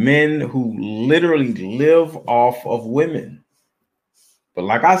men who literally live off of women. But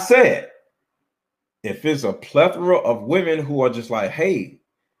like I said, if it's a plethora of women who are just like, hey,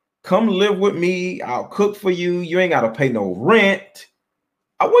 come live with me, I'll cook for you, you ain't got to pay no rent.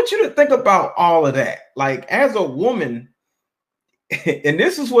 I want you to think about all of that. Like, as a woman, and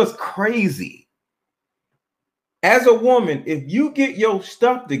this is what's crazy. As a woman, if you get your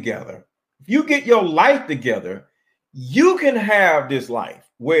stuff together, if you get your life together, you can have this life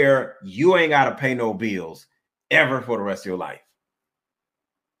where you ain't got to pay no bills ever for the rest of your life.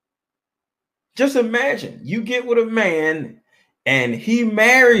 Just imagine you get with a man and he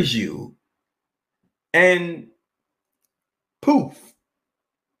marries you and poof,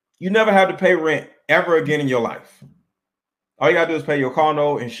 you never have to pay rent ever again in your life. All you got to do is pay your car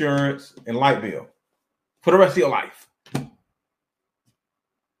note, insurance, and light bill for the rest of your life.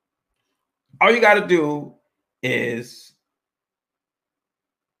 All you got to do is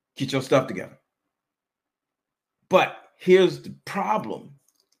get your stuff together. But here's the problem.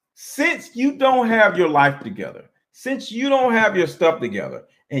 Since you don't have your life together, since you don't have your stuff together,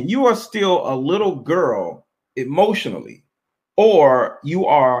 and you are still a little girl emotionally, or you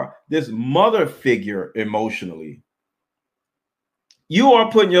are this mother figure emotionally, you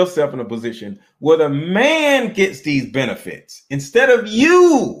are putting yourself in a position where the man gets these benefits instead of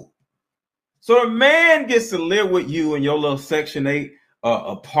you. So the man gets to live with you in your little Section 8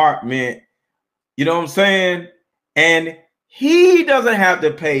 apartment. You know what I'm saying? And he doesn't have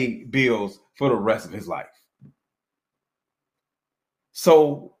to pay bills for the rest of his life.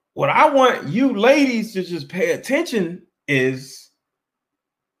 So what I want you ladies to just pay attention is,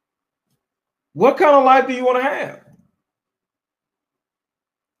 what kind of life do you want to have?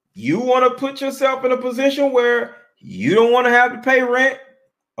 You want to put yourself in a position where you don't want to have to pay rent,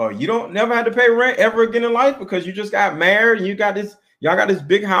 or you don't never have to pay rent ever again in life because you just got married and you got this, y'all got this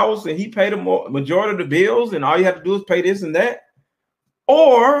big house and he paid the majority of the bills and all you have to do is pay this and that?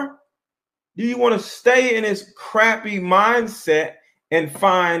 Or do you want to stay in this crappy mindset and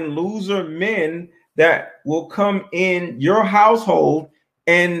find loser men that will come in your household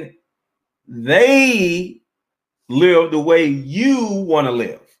and they live the way you want to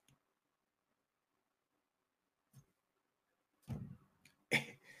live?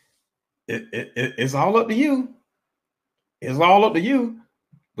 It's all up to you. It's all up to you,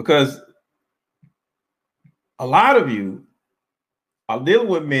 because a lot of you are dealing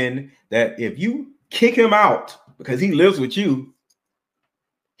with men that if you kick him out because he lives with you,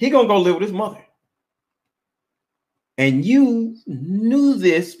 he gonna go live with his mother. And you knew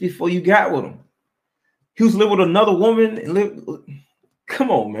this before you got with him. He was living with another woman and live.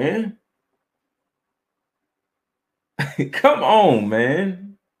 Come on, man. Come on, man.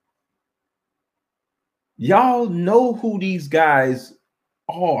 Y'all know who these guys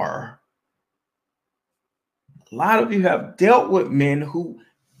are. A lot of you have dealt with men who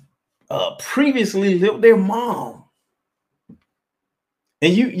previously lived with their mom.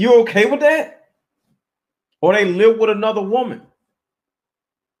 And you're okay with that? Or they live with another woman.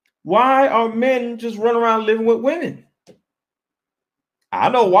 Why are men just running around living with women? I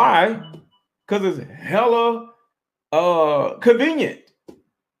know why. Because it's hella convenient.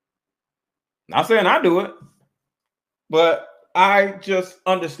 Not saying I do it, but I just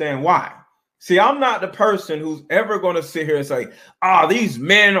understand why. See, I'm not the person who's ever going to sit here and say, these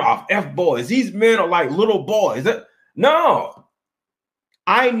men are F-boys. These men are like little boys. No.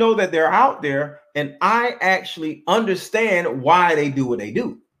 I know that they're out there, and I actually understand why they do what they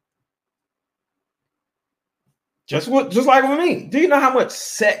do. Just like with me. Do you know how much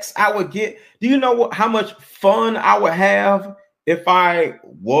sex I would get? Do you know how much fun I would have if I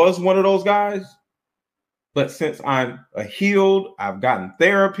was one of those guys? But since I'm healed, I've gotten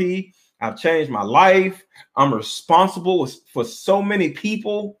therapy, I've changed my life, I'm responsible for so many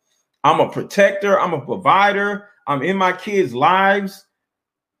people, I'm a protector, I'm a provider, I'm in my kids' lives.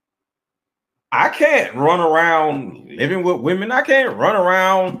 I can't run around living with women. I can't run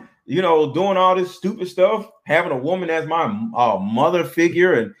around, doing all this stupid stuff, having a woman as my mother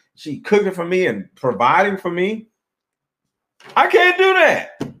figure and she cooking for me and providing for me. I can't do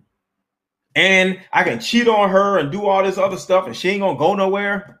that. And I can cheat on her and do all this other stuff and she ain't gonna go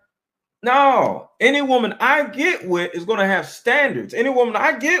nowhere. No, any woman I get with is gonna have standards. Any woman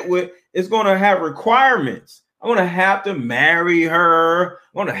I get with is gonna have requirements. I'm gonna have to marry her.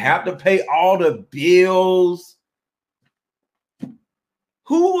 I'm gonna have to pay all the bills.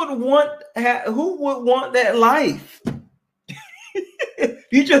 Who would want that life?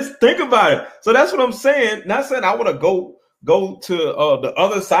 You just think about it. So that's what I'm saying. Not saying I want to go to the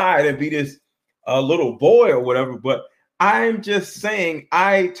other side and be this little boy or whatever, but I'm just saying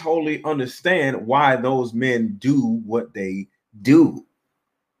I totally understand why those men do what they do,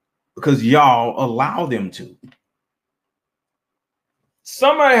 because y'all allow them to.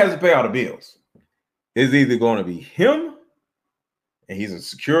 Somebody has to pay all the bills. It's either going to be him, and he's a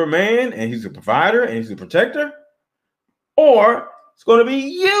secure man, and he's a provider, and he's a protector, or it's going to be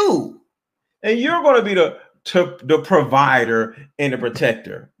you, and you're going to be the provider and the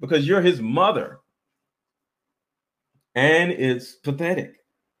protector because you're his mother. And it's pathetic.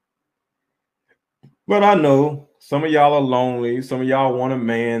 But I know some of y'all are lonely. Some of y'all want a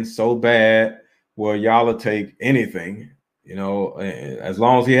man so bad where y'all will take anything, as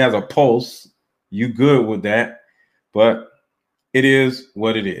long as he has a pulse, you good with that. But it is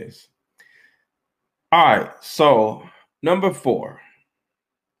what it is. All right. So number 4,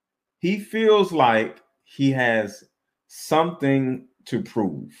 he feels like he has something to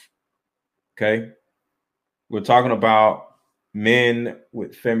prove. Okay. We're talking about men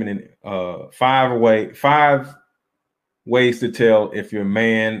with feminine, 5 ways to tell if your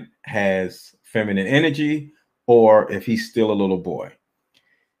man has feminine energy or if he's still a little boy.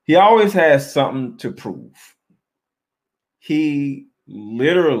 He always has something to prove. He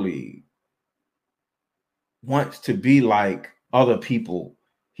literally wants to be like other people.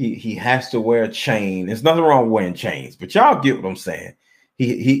 He has to wear a chain. There's nothing wrong with wearing chains, but y'all get what I'm saying.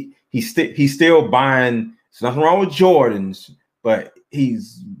 He's still buying. There's nothing wrong with Jordans, but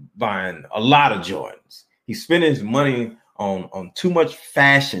he's buying a lot of Jordans. He's spending his money on too much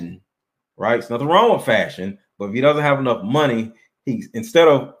fashion, right? There's nothing wrong with fashion, but if he doesn't have enough money, he's, instead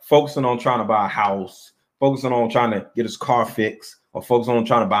of focusing on trying to buy a house, focusing on trying to get his car fixed, or focusing on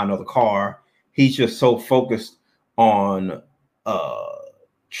trying to buy another car, he's just so focused on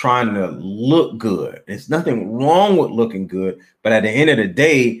trying to look good. There's nothing wrong with looking good, but at the end of the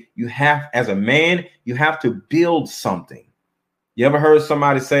day, you have, as a man, you have to build something. You ever heard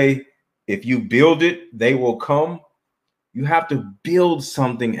somebody say, if you build it, they will come? You have to build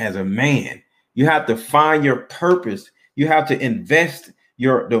something as a man. You have to find your purpose. You have to invest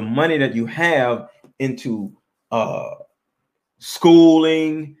the money that you have into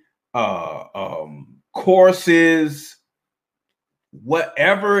schooling, courses,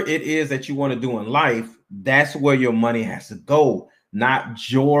 whatever it is that you want to do in life. That's where your money has to go, not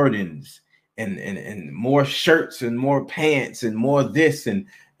Jordans and more shirts and more pants and more this and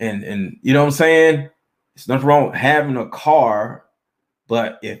you know what I'm saying? It's nothing wrong with having a car,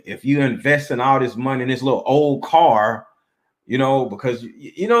 but if you invest in all this money in this little old car, because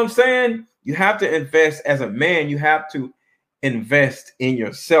you know what I'm saying? You have to invest as a man. You have to invest in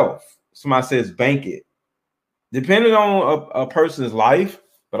yourself. Somebody says bank it. Depending on a person's life,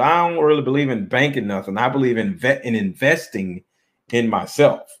 but I don't really believe in banking nothing. I believe in investing in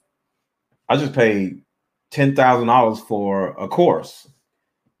myself. I just paid $10,000 for a course,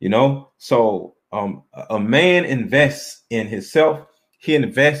 So a man invests in himself. He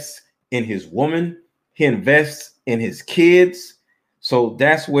invests in his woman. He invests in his kids. So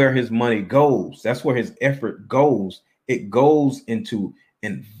that's where his money goes. That's where his effort goes. It goes into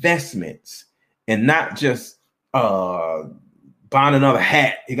investments and not just buying another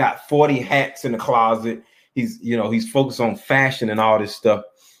hat. He got 40 hats in the closet. He's focused on fashion and all this stuff.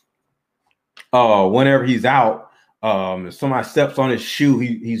 Whenever he's out, if somebody steps on his shoe,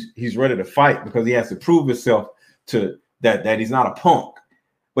 he's ready to fight because he has to prove himself to that he's not a punk.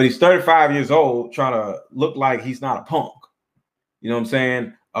 But he's 35 years old trying to look like he's not a punk. You know what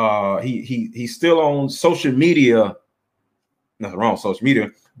I'm saying? He's still on social media. Nothing wrong with social media,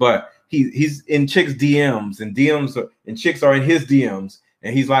 but he's in chicks' DMs and chicks are in his DMs,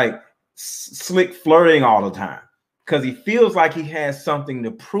 and he's like slick flirting all the time because he feels like he has something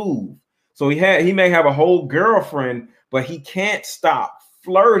to prove. So he may have a whole girlfriend, but he can't stop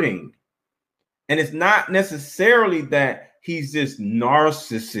flirting. And it's not necessarily that he's this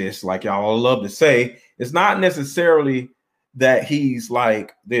narcissist, like y'all love to say. It's not necessarily that he's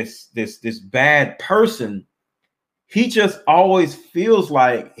like this bad person. He just always feels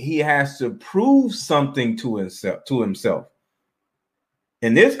like he has to prove something to himself.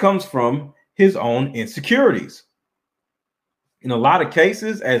 And this comes from his own insecurities. In a lot of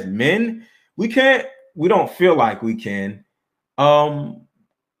cases, as men, we don't feel like we can talk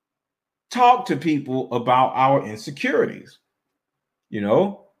to people about our insecurities, and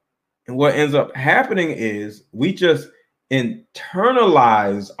what ends up happening is we just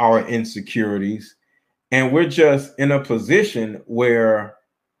internalize our insecurities, and we're just in a position where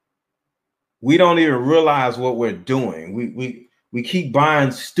we don't even realize what we're doing. We keep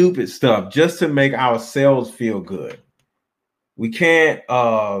buying stupid stuff just to make ourselves feel good. We can't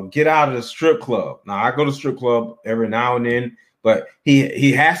get out of the strip club. Now, I go to strip club every now and then, but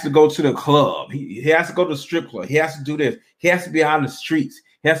he has to go to the club. He has to go to the strip club. He has to do this. He has to be out in the streets.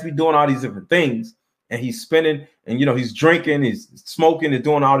 He has to be doing all these different things. And he's spending, and he's drinking, he's smoking, and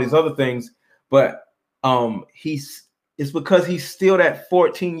doing all these other things. But it's because he's still that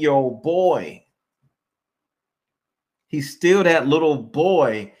 14-year-old boy. He's still that little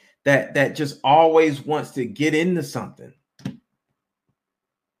boy that just always wants to get into something.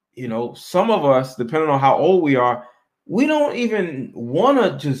 Some of us, depending on how old we are, we don't even want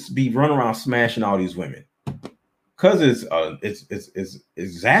to just be running around smashing all these women, because it's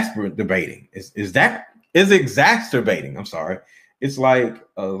exacerbating. It's exacerbating. I'm sorry. It's like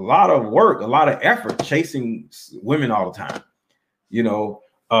a lot of work, a lot of effort chasing women all the time.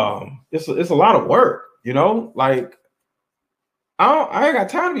 It's a lot of work. Like I ain't got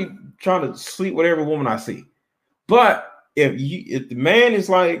time to be trying to sleep with every woman I see. But if the man is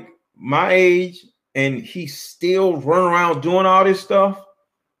like my age and he's still running around doing all this stuff,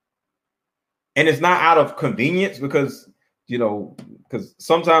 and it's not out of convenience, because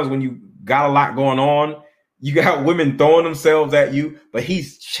sometimes when you got a lot going on, you got women throwing themselves at you, but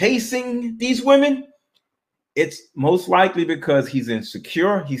he's chasing these women, it's most likely because he's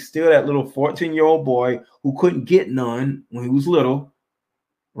insecure. He's still that little 14-year-old boy who couldn't get none when he was little,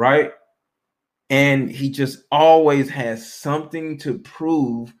 right? And he just always has something to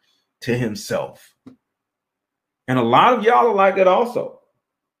prove to himself. And a lot of y'all are like that also.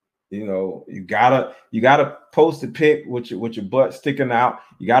 You gotta post a pic with your butt sticking out.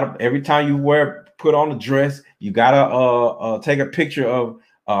 You gotta, every time you put on a dress, you gotta take a picture of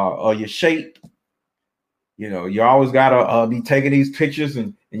your shape. You always gotta be taking these pictures,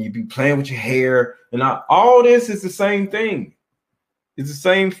 and you be playing with your hair, and all this is the same thing. It's the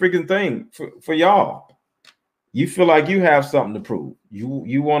same freaking thing for y'all. You feel like you have something to prove.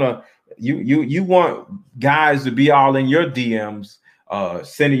 You want guys to be all in your DMs,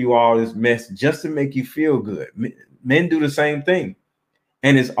 sending you all this mess just to make you feel good. Men do the same thing.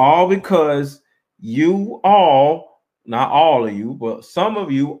 And it's all because not all of you, but some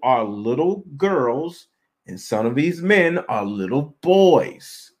of you are little girls, and some of these men are little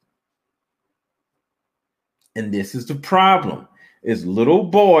boys. And this is the problem. Is little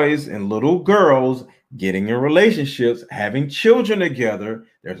boys and little girls getting in relationships, having children together.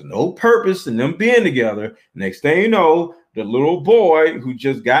 There's no purpose in them being together. Next thing you know, the little boy who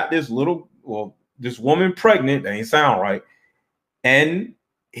just got this woman pregnant, that ain't sound right, and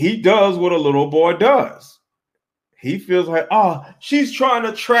he does what a little boy does. He feels like, oh, she's trying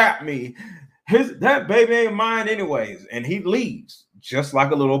to trap me. That baby ain't mine anyways. And he leaves just like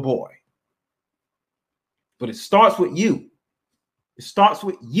a little boy. But it starts with you. It starts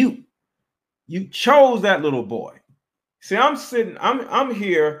with you. You chose that little boy. See, I'm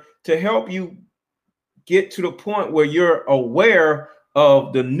here to help you get to the point where you're aware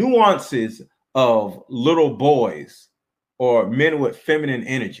of the nuances of little boys or men with feminine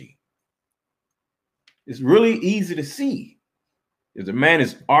energy. It's really easy to see. If the man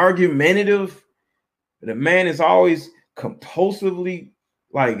is argumentative, the man is always compulsively,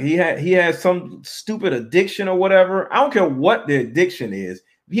 like he has some stupid addiction or whatever. I don't care what the addiction is.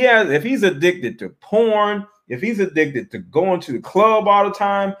 If he's addicted to porn, if he's addicted to going to the club all the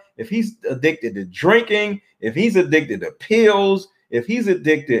time, if he's addicted to drinking, if he's addicted to pills, if he's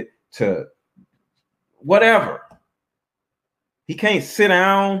addicted to whatever, he can't sit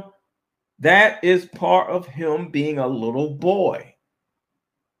down. That is part of him being a little boy.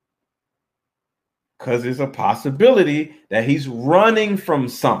 Because there's a possibility that he's running from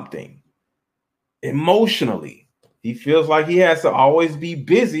something emotionally. He feels like he has to always be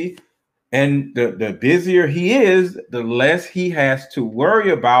busy. And the busier he is, the less he has to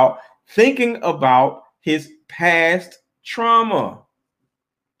worry about thinking about his past trauma.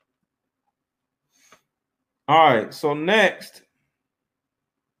 All right, so next.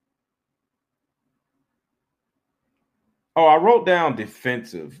 Oh, I wrote down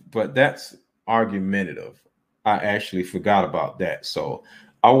defensive, but that's argumentative. I actually forgot about that. So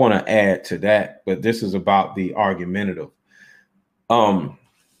I want to add to that, but this is about the argumentative.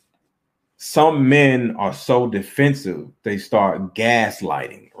 Some men are so defensive, they start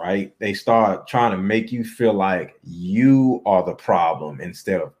gaslighting, right? They start trying to make you feel like you are the problem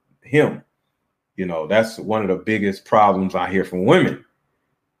instead of him. You know, that's one of the biggest problems I hear from women.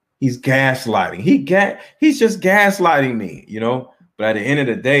 He's gaslighting. He's just gaslighting me, you know. But at the end of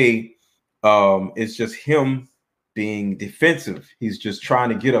the day, it's just him being defensive. He's just trying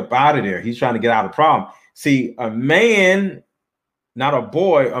to get up out of there. He's trying to get out of the problem. See, a man, not a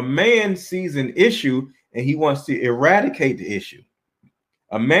boy, a man sees an issue and he wants to eradicate the issue.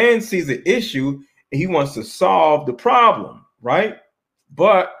 A man sees an issue and he wants to solve the problem, right?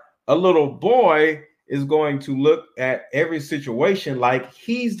 But a little boy is going to look at every situation like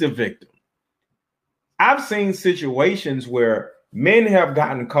he's the victim. I've seen situations where men have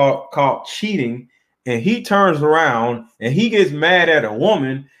gotten caught cheating, and he turns around and he gets mad at a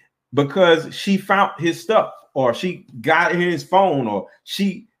woman because she found his stuff, or she got in his phone, or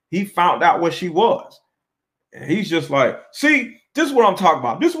he found out what she was. And he's just like, see, this is what I'm talking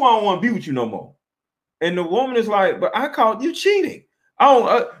about. This is why I don't want to be with you no more. And the woman is like, but I caught you cheating. I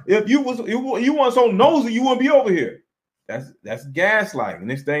don't. If you weren't so nosy, you wouldn't be over here. That's gaslighting.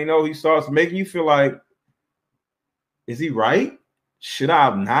 Next thing you know, he starts making you feel like, is he right? Should I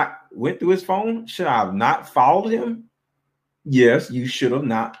have not went through his phone? Should I have not followed him? Yes, you should have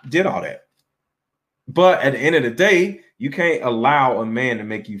not did all that. But at the end of the day, you can't allow a man to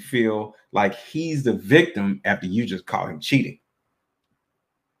make you feel like he's the victim after you just caught him cheating.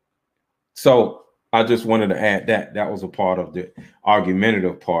 So I just wanted to add that. That was a part of the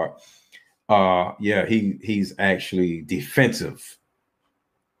argumentative part. Yeah, he's actually defensive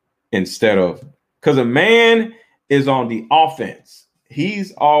instead of, because a man is on the offense.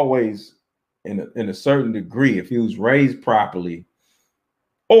 He's always in a certain degree, if he was raised properly,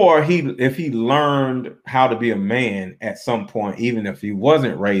 or if he learned how to be a man at some point, even if he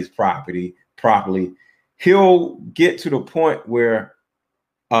wasn't raised properly, he'll get to the point where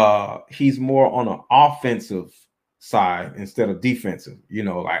he's more on an offensive side instead of defensive. You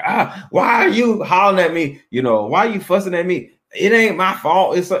know, like, why are you hollering at me? You know, why are you fussing at me? It ain't my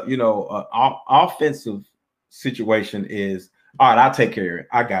fault. It's offensive situation is, all right, I'll take care of it.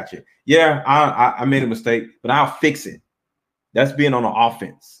 I got you. Yeah, I made a mistake, but I'll fix it. That's being on the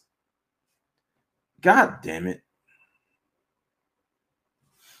offense. God damn it.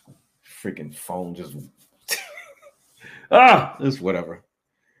 Freaking phone just it's whatever.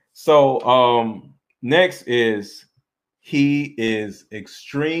 So next is, he is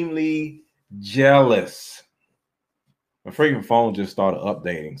extremely jealous. My freaking phone just started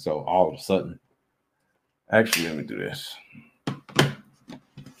updating, so all of a sudden, actually, let me do this.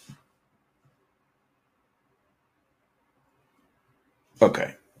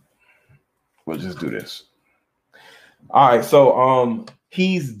 Okay, we'll just do this. All right, so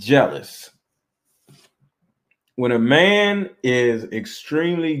he's jealous. When a man is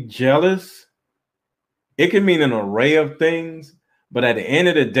extremely jealous, it can mean an array of things, but at the end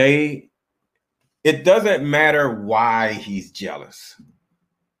of the day, it doesn't matter why he's jealous.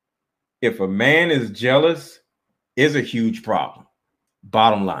 If a man is jealous, it's a huge problem,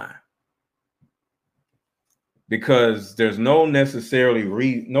 bottom line. Because there's no necessary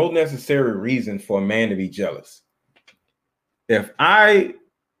reason for a man to be jealous. If I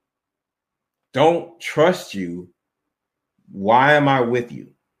don't trust you, why am I with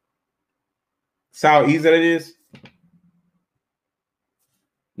you? See how easy that is?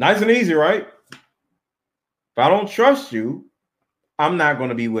 Nice and easy, right? If I don't trust you, I'm not going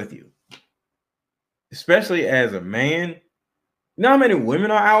to be with you. Especially as a man. You know how many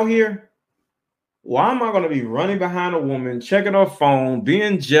women are out here? Why am I going to be running behind a woman, checking her phone,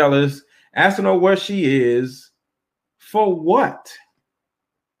 being jealous, asking her where she is? For what?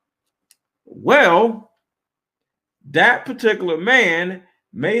 Well, that particular man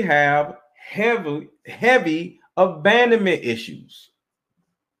may have heavy abandonment issues.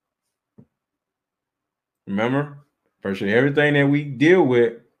 Remember, virtually everything that we deal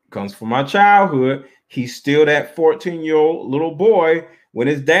with comes from our childhood. He's still that 14-year-old little boy when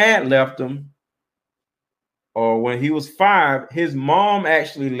his dad left him. Or when he was 5, his mom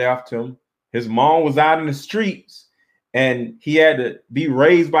actually left him. His mom was out in the streets and he had to be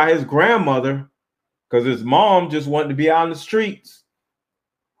raised by his grandmother because his mom just wanted to be out in the streets.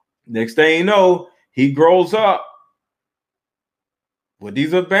 Next thing you know, he grows up with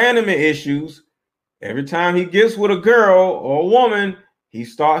these abandonment issues. Every time he gets with a girl or a woman, he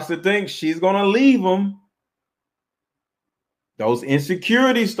starts to think she's going to leave him. Those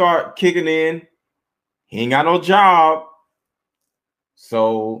insecurities start kicking in. He ain't got no job.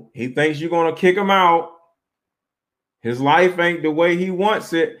 So he thinks you're going to kick him out. His life ain't the way he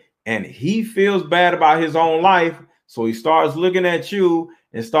wants it. And he feels bad about his own life. So he starts looking at you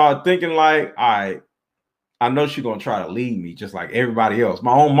and start thinking like, all right, I know she's going to try to leave me just like everybody else.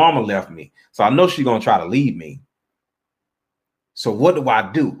 My own mama left me. So I know she's going to try to leave me. So what do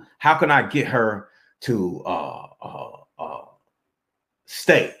I do? How can I get her to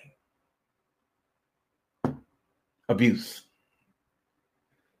stay? Abuse.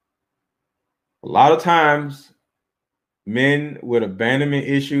 A lot of times, men with abandonment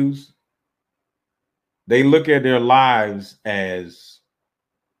issues, they look at their lives as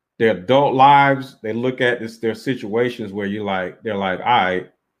their adult lives. They look at their situations where they're like, all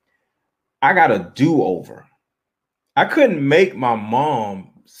right, I got a do-over. I couldn't make my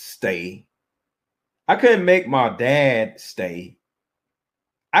mom stay. I couldn't make my dad stay.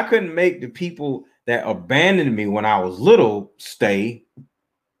 I couldn't make the people that abandoned me when I was little stay.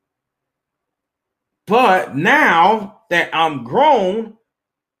 But now that I'm grown,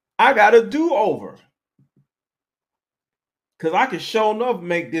 I got a do-over. Because I can show enough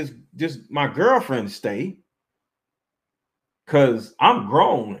make this my girlfriend stay. Because I'm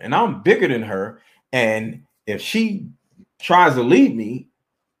grown and I'm bigger than her. And if she tries to leave me,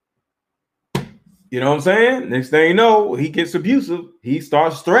 you know what I'm saying? Next thing you know, he gets abusive. He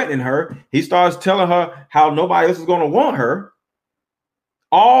starts threatening her. He starts telling her how nobody else is going to want her.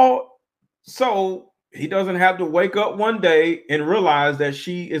 All so he doesn't have to wake up one day and realize that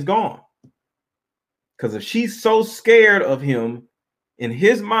she is gone. Because if she's so scared of him, in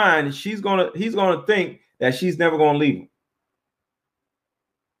his mind, he's gonna think that she's never gonna leave him.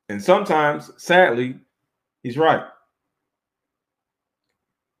 And sometimes, sadly, he's right.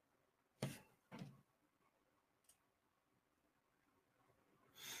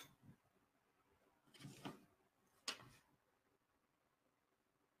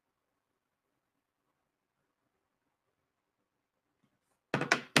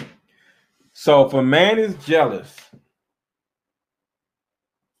 So if a man is jealous,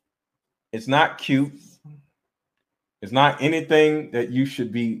 it's not cute. It's not anything that you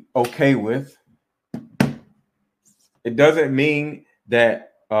should be okay with. It doesn't mean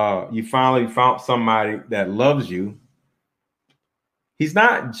that you finally found somebody that loves you. He's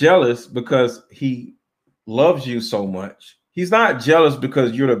not jealous because he loves you so much. He's not jealous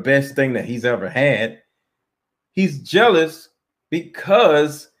because you're the best thing that he's ever had. He's jealous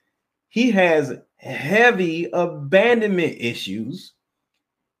because he has heavy abandonment issues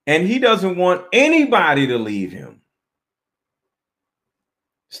and he doesn't want anybody to leave him.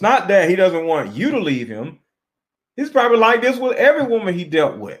 It's not that he doesn't want you to leave him. He's probably like this with every woman he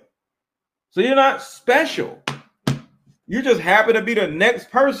dealt with. So you're not special. You just happen to be the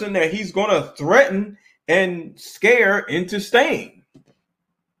next person that he's going to threaten and scare into staying.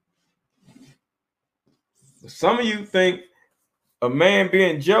 Some of you think a man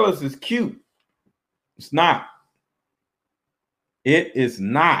being jealous is cute. It's not. It is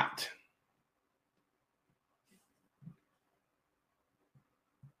not.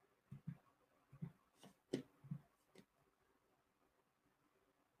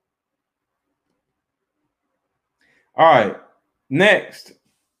 All right. Next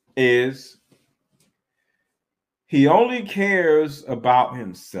is he only cares about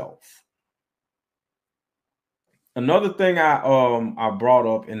himself. Another thing I brought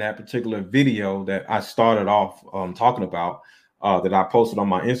up in that particular video that I started off talking about that I posted on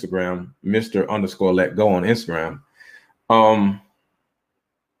my Instagram, Mr_let_go on Instagram.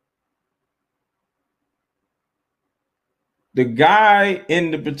 The guy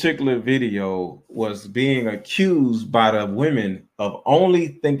in the particular video was being accused by the women of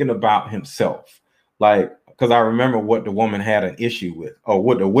only thinking about himself. Like, because I remember what the woman had an issue with, or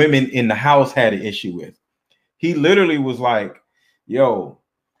what the women in the house had an issue with. He literally was like, yo,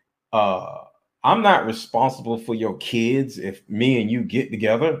 I'm not responsible for your kids if me and you get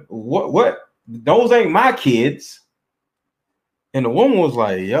together. What? Those ain't my kids. And the woman was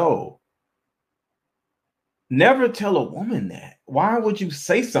like, yo, never tell a woman that. Why would you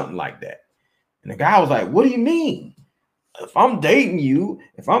say something like that? And the guy was like, what do you mean? If I'm dating you,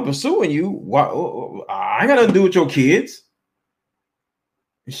 if I'm pursuing you, why, I ain't got nothing to do with your kids.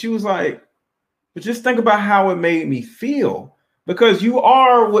 And she was like, but just think about how it made me feel, because you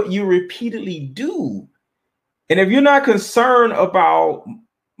are what you repeatedly do. And if you're not concerned about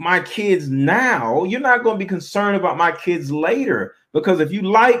my kids now, you're not going to be concerned about my kids later. Because if you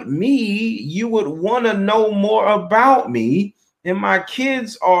like me, you would want to know more about me. And my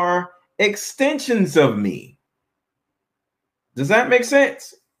kids are extensions of me. Does that make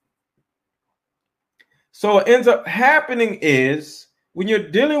sense? So what ends up happening is when you're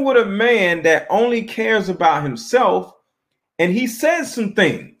dealing with a man that only cares about himself, and he says some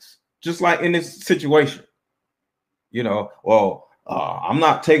things, just like in this situation, you know, well, I'm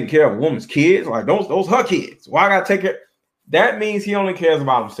not taking care of a woman's kids, like those her kids. Why I gotta take care? That means he only cares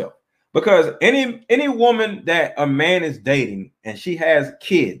about himself. Because any woman that a man is dating and she has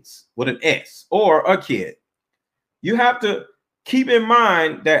kids with an S or a kid, you have to keep in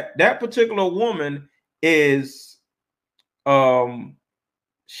mind that that particular woman is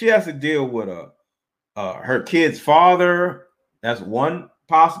she has to deal with her kid's father. That's one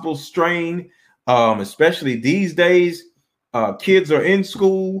possible strain, especially these days. Kids are in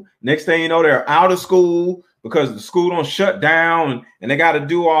school. Next thing you know, they're out of school because the school don't shut down and they got to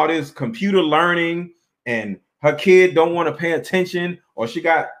do all this computer learning, and her kid don't want to pay attention, or she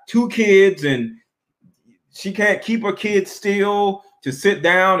got two kids and she can't keep her kids still to sit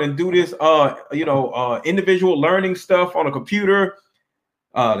down and do this individual learning stuff on a computer.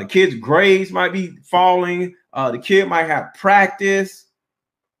 The kid's grades might be falling. The kid might have practice.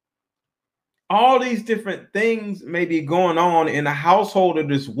 All these different things may be going on in the household of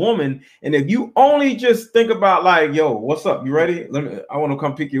this woman. And if you only just think about like, yo, what's up? You ready? I want to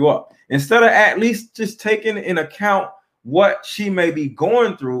come pick you up. Instead of at least just taking in account what she may be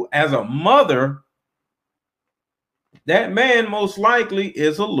going through as a mother, that man most likely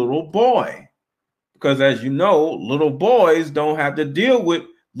is a little boy. Because as you know, little boys don't have to deal with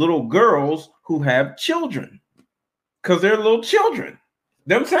little girls who have children because they're little children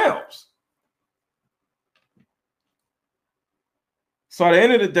themselves. So at the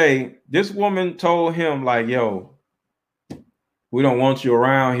end of the day, this woman told him like, yo, we don't want you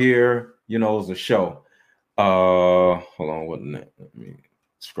around here. You know, it's a show. Hold on. What the name? Let me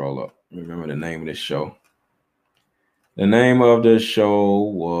scroll up. Remember the name of this show. The name of the show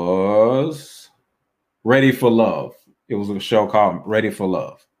was Ready for Love. It was a show called Ready for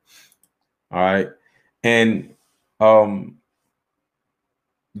Love. All right. And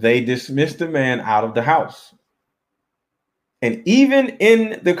they dismissed the man out of the house. And even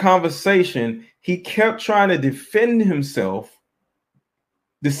in the conversation, he kept trying to defend himself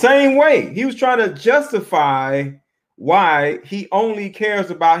the same way. He was trying to justify why he only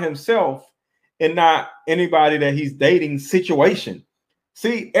cares about himself and not anybody that he's dating situation.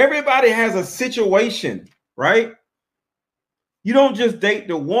 See, everybody has a situation, right? You don't just date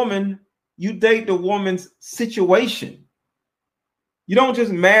the woman, you date the woman's situation. You don't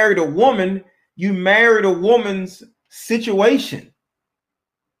just marry the woman, you marry the woman's situation.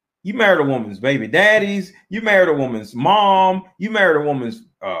 You married a woman's baby daddies, you married a woman's mom, you married a woman's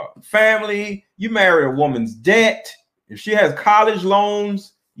family, you married a woman's debt. If she has college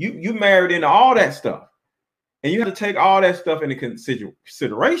loans, you married into all that stuff. And you have to take all that stuff into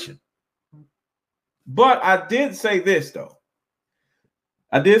consideration. But I did say this, though.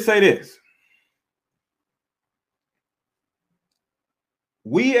 I did say this.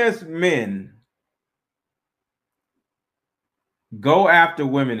 We as men go after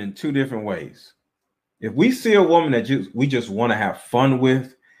women in two different ways. If we see a woman that we just want to have fun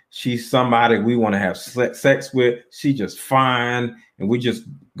with, she's somebody we want to have sex with, she just fine, and we just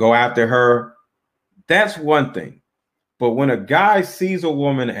go after her, that's one thing. But when a guy sees a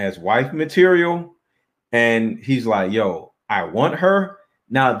woman as wife material and he's like, yo, I want her,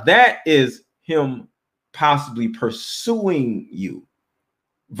 now that is him possibly pursuing you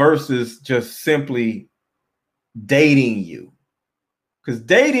versus just simply dating you. Because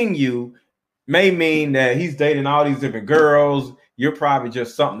dating you may mean that he's dating all these different girls. You're probably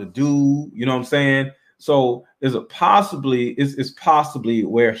just something to do. You know what I'm saying? So there's it's possibly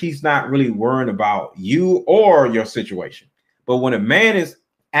where he's not really worrying about you or your situation. But when a man is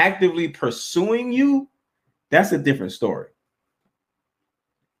actively pursuing you, that's a different story.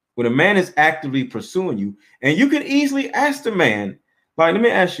 When a man is actively pursuing you, and you can easily ask the man, like, let me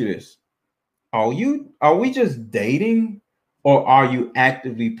ask you this. Are we just dating, or are you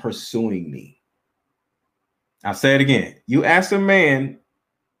actively pursuing me? I'll say it again. You ask a man,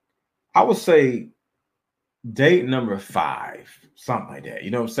 I would say date number 5, something like that. You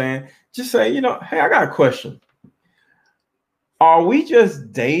know what I'm saying? Just say, hey, I got a question. Are we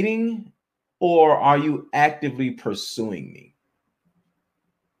just dating, or are you actively pursuing me?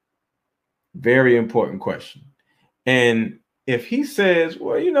 Very important question. And if he says,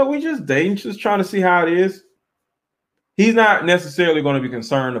 well, we just dating, just trying to see how it is, He's not necessarily going to be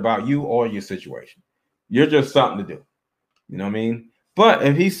concerned about you or your situation. You're just something to do. You know what I mean? But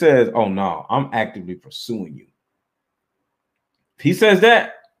if he says, oh no, I'm actively pursuing you. If he says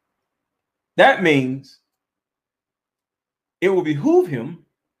that, that means it will behoove him,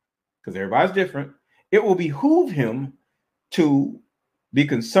 because everybody's different, it will behoove him to be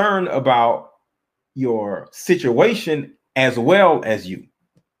concerned about your situation as well as you,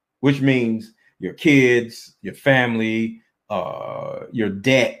 which means your kids, your family, your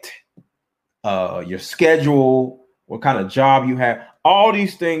debt, your schedule, what kind of job you have. All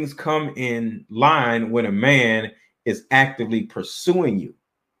these things come in line when a man is actively pursuing you.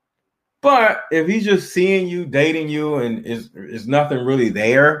 But if he's just seeing you, dating you, and is nothing really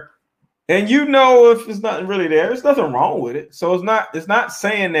there, and you know if it's nothing really there, there's nothing wrong with it. So it's not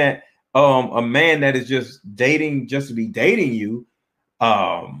saying that a man that is just dating just to be dating you,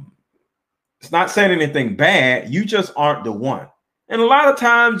 it's not saying anything bad. You just aren't the one. And a lot of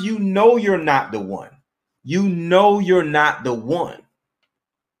times you know you're not the one. You know you're not the one.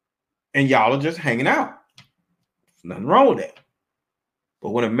 And y'all are just hanging out. There's nothing wrong with that. But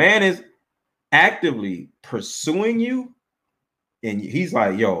when a man is actively pursuing you and he's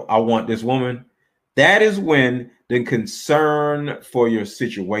like, yo, I want this woman, that is when the concern for your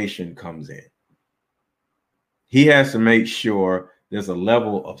situation comes in. He has to make sure there's a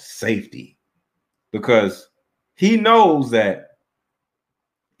level of safety, because he knows that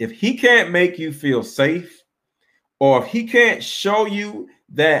if he can't make you feel safe, or if he can't show you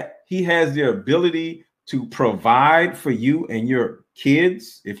that he has the ability to provide for you and your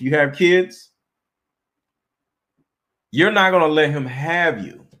kids, if you have kids, you're not going to let him have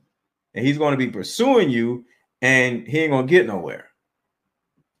you. And he's going to be pursuing you, and he ain't going to get nowhere.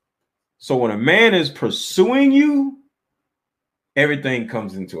 So when a man is pursuing you, everything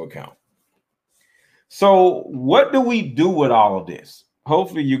comes into account. So what do we do with all of this?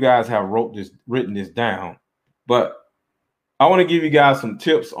 Hopefully you guys have written this down, but I want to give you guys some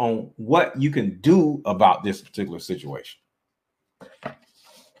tips on what you can do about this particular situation.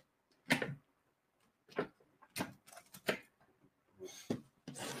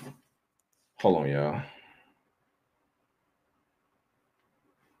 Hold on, y'all.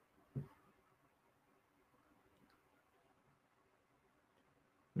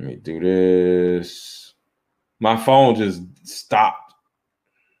 Let me do this. My phone just stopped.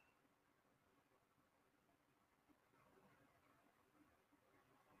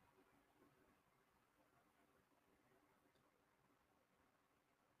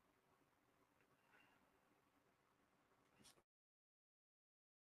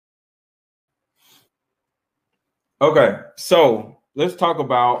 Okay, so let's talk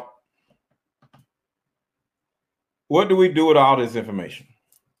about what do we do with all this information?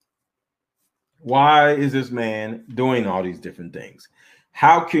 Why is this man doing all these different things?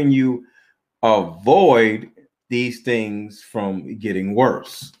 How can you avoid these things from getting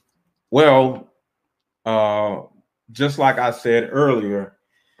worse? Well, just like I said earlier,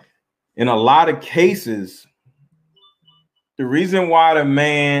 in a lot of cases, the reason why the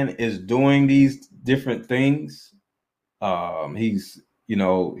man is doing these different things, he's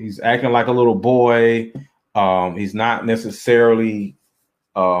acting like a little boy. He's not necessarily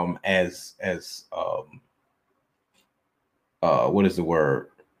as what is the word?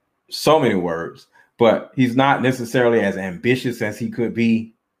 So many words, but he's not necessarily as ambitious as he could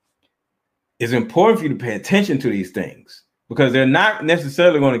be. It's important for you to pay attention to these things, because they're not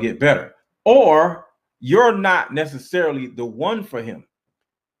necessarily going to get better, or you're not necessarily the one for him,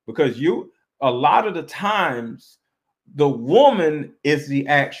 because a lot of the times the woman is the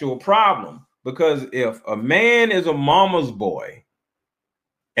actual problem. Because if a man is a mama's boy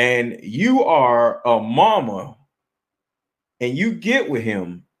and you are a mama and you get with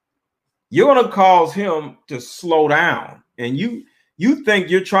him, you're going to cause him to slow down. And you think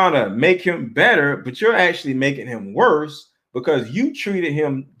you're trying to make him better, but you're actually making him worse, because you treated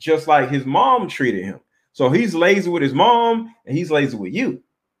him just like his mom treated him. So he's lazy with his mom and he's lazy with you.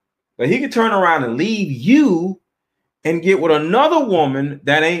 But he can turn around and leave you and get with another woman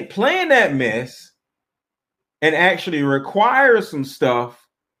that ain't playing that mess and actually requires some stuff.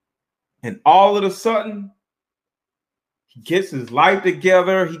 And all of a sudden, he gets his life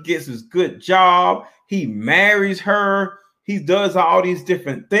together. He gets his good job. He marries her. He does all these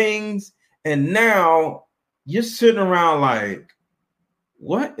different things. And now you're sitting around like,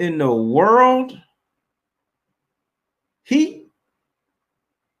 what in the world?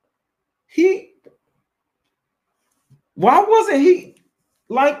 Why wasn't he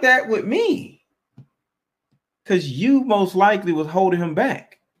like that with me? Because you most likely was holding him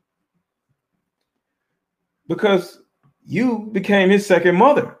back. Because You became his second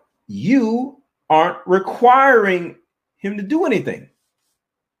mother. You aren't requiring him to do anything.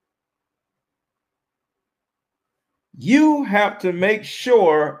 You have to make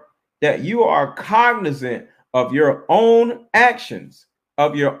sure that you are cognizant of your own actions,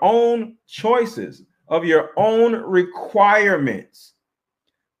 of your own choices, of your own requirements.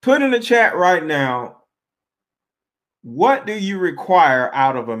 Put in the chat right now, what do you require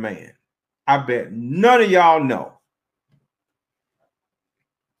out of a man? I bet none of y'all know.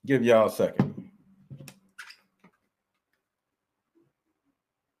 Give y'all a second.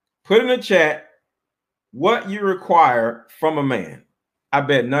 Put in the chat what you require from a man. I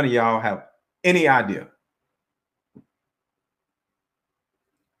bet none of y'all have any idea.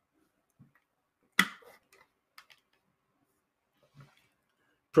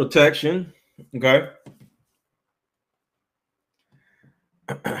 Protection, okay?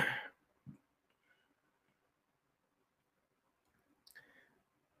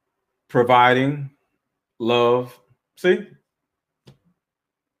 Providing love, see?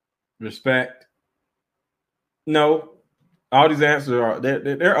 Respect. No. All these answers are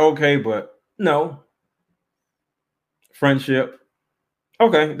they're okay, but no. Friendship.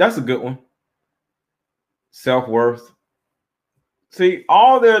 Okay, that's a good one. Self-worth. See,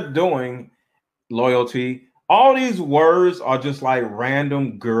 all they're doing, loyalty, all these words are just like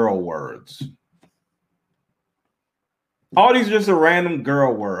random girl words. All these are just a random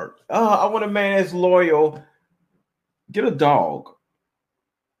girl word. I want a man that's loyal. Get a dog.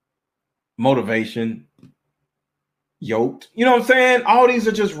 Motivation. Yoked. You know what I'm saying? All these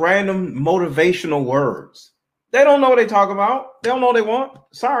are just random motivational words. They don't know what they talk about. They don't know what they want.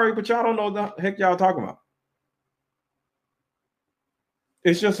 Sorry, but y'all don't know what the heck y'all talking about.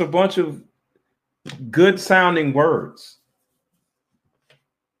 It's just a bunch of good sounding words.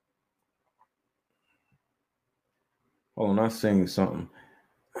 Hold on, I'm saying something.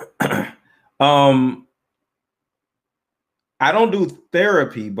 I don't do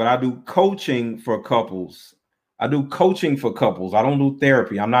therapy, but I do coaching for couples. I do coaching for couples. I don't do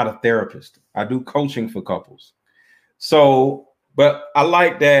therapy. I'm not a therapist. I do coaching for couples. So, but I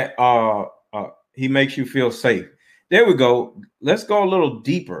like that he makes you feel safe. There we go. Let's go a little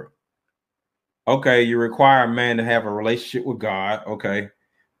deeper. Okay, you require a man to have a relationship with God. Okay.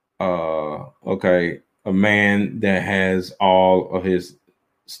 Okay. A man that has all of his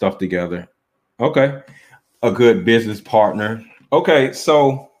stuff together. Okay. A good business partner. Okay,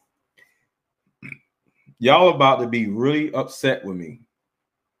 so y'all about to be really upset with me.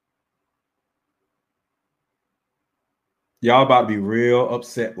 Y'all about to be real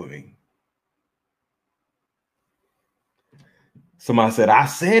upset with me. Somebody said, I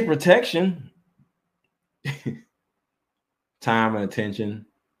said protection. Time and attention.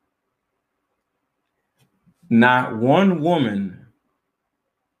 Not one woman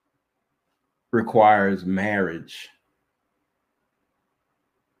requires marriage.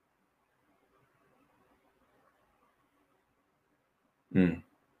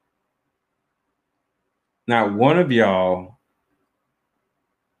 Not one of y'all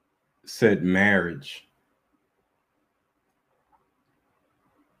said marriage.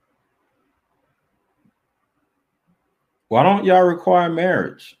 Why don't y'all require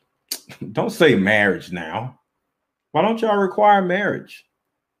marriage? Don't say marriage now. Why don't y'all require marriage?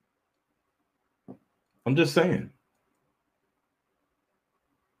 I'm just saying.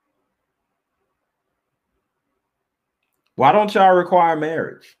 Why don't y'all require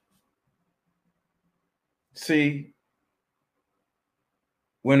marriage? See,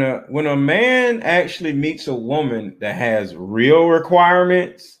 when a man actually meets a woman that has real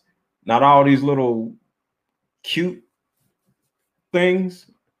requirements, not all these little cute things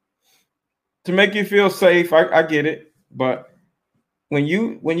to make you feel safe, I get it. But when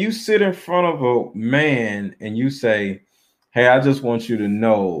you sit in front of a man and you say, hey, I just want you to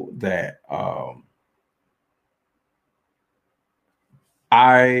know that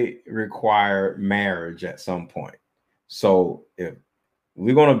I require marriage at some point. So if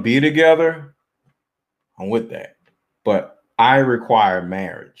we're going to be together, I'm with that. But I require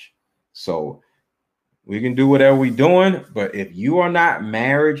marriage. So we can do whatever we're doing. But if you are not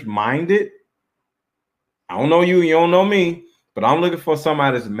marriage minded, I don't know you, you don't know me, but I'm looking for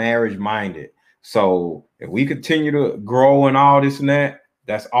somebody that's marriage minded. So if we continue to grow and all this and that,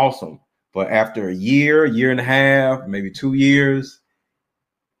 that's awesome. But after a year and a half, maybe 2 years,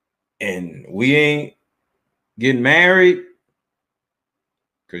 and we ain't getting married,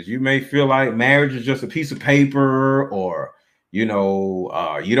 because you may feel like marriage is just a piece of paper, or you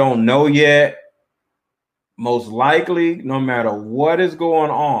don't know yet. Most likely, no matter what is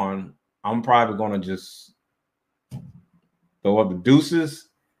going on, I'm probably going to just throw up the deuces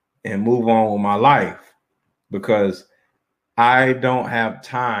and move on with my life, because I don't have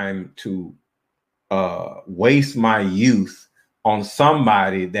time to waste my youth on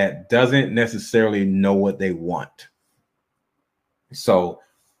somebody that doesn't necessarily know what they want. So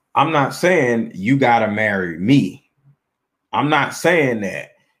I'm not saying you got to marry me. I'm not saying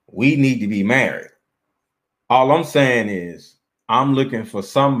that we need to be married. All I'm saying is I'm looking for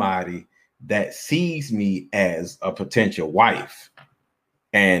somebody that sees me as a potential wife.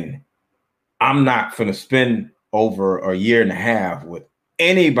 And I'm not going to spend over a year and a half with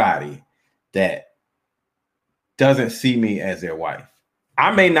anybody that doesn't see me as their wife.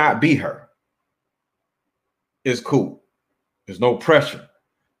 I may not be her. It's cool. There's no pressure.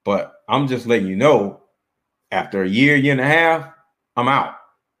 But I'm just letting you know, after a year and a half, I'm out.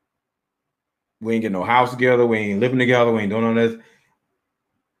 We ain't getting no house together. We ain't living together. We ain't doing all this.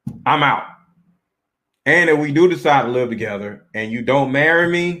 I'm out. And if we do decide to live together and you don't marry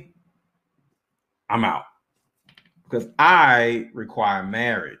me, I'm out. Because I require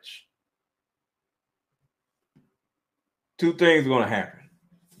marriage. Two things are going to happen.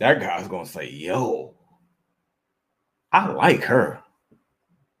 That guy's going to say, yo, I like her.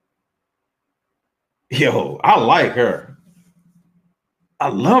 Yo, I like her. I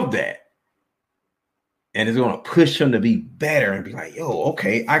love that. And it's going to push him to be better and be like, yo,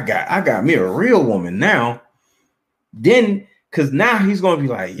 okay, I got me a real woman now. Then, because now he's going to be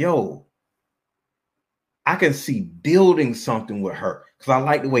like, yo, I can see building something with her because I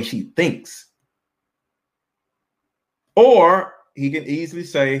like the way she thinks. Or he can easily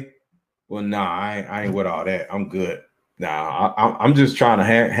say, well, nah, I ain't with all that. I'm good. Nah, I'm just trying to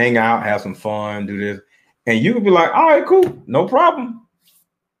hang out, have some fun, do this. And you could be like, all right, cool. No problem.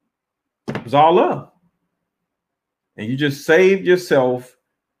 It's all love. And you just saved yourself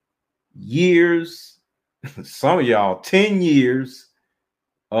years, some of y'all 10 years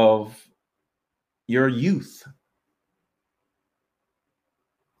of your youth.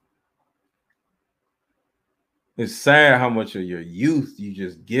 It's sad how much of your youth you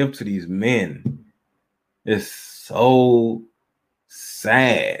just give to these men. It's so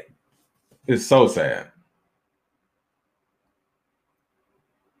sad. It's so sad.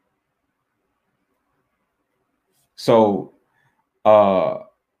 So that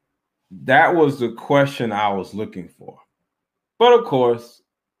was the question I was looking for. But of course,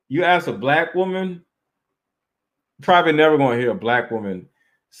 you ask a black woman, probably never going to hear a black woman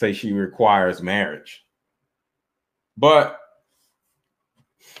say she requires marriage. But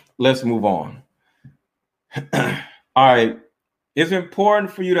let's move on. All right. It's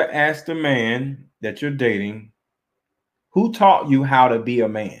important for you to ask the man that you're dating, who taught you how to be a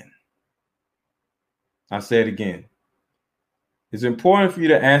man? I say it again. It's important for you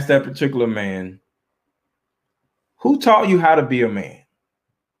to ask that particular man, who taught you how to be a man?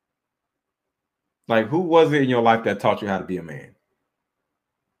 Like, who was it in your life that taught you how to be a man?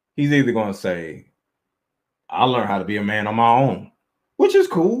 He's either going to say, I learned how to be a man on my own, which is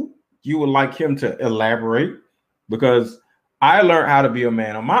cool. You would like him to elaborate, because I learned how to be a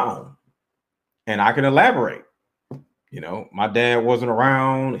man on my own and I can elaborate. You know, my dad wasn't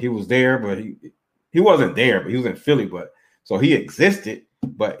around. He was there, but he wasn't there, but he was in Philly. But so he existed,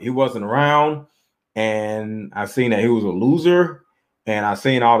 but he wasn't around. And I seen that he was a loser. And I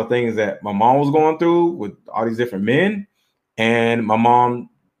seen all the things that my mom was going through with all these different men. And my mom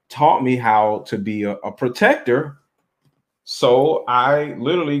taught me how to be a protector. So I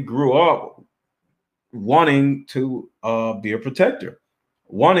literally grew up wanting to be a protector,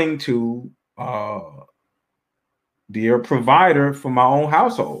 wanting to be a provider for my own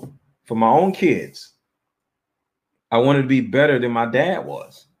household, for my own kids. I wanted to be better than my dad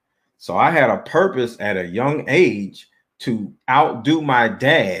was. So I had a purpose at a young age to outdo my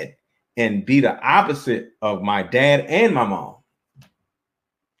dad and be the opposite of my dad and my mom.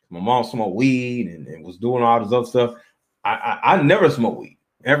 My mom smoked weed and was doing all this other stuff. I never smoked weed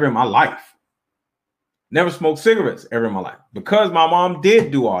ever in my life. Never smoked cigarettes ever in my life, because my mom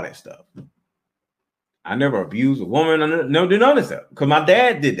did do all that stuff. I never abused a woman. I never did none of that stuff because my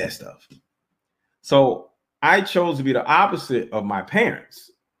dad did that stuff. So I chose to be the opposite of my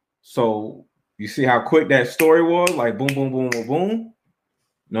parents. So you see how quick that story was? Like boom, boom, boom, boom, boom. You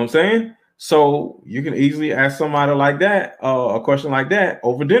know what I'm saying? So you can easily ask somebody like that, a question like that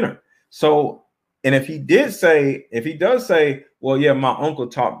over dinner. So, and if he does say, well, yeah, my uncle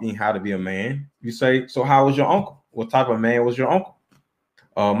taught me how to be a man. You say, so how was your uncle? What type of man was your uncle?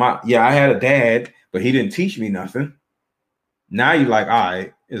 I had a dad, but he didn't teach me nothing. Now you're like, all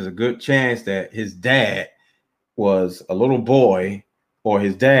right, there's a good chance that his dad was a little boy, or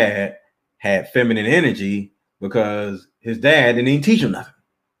his dad had feminine energy, because his dad didn't even teach him nothing.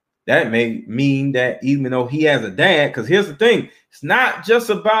 That may mean that even though he has a dad, because here's the thing, it's not just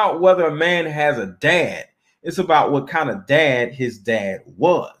about whether a man has a dad. It's about what kind of dad his dad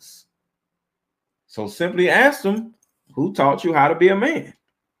was. So simply ask him, who taught you how to be a man?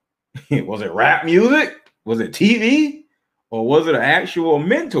 Was it rap music? Was it TV? Or was it an actual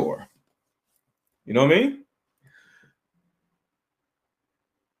mentor? You know what I mean?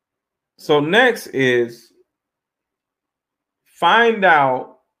 So next is find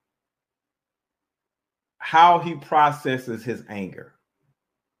out how he processes his anger.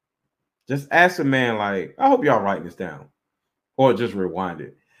 Just ask a man like, I hope y'all write this down or just rewind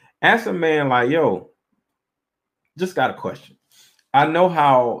it. Ask a man like, yo, just got a question. I know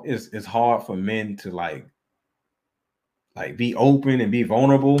how it's hard for men to like be open and be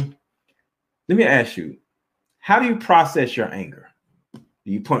vulnerable. Let me ask you, how do you process your anger?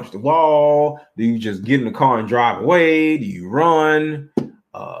 Do you punch the wall? Do you just get in the car and drive away? Do you run?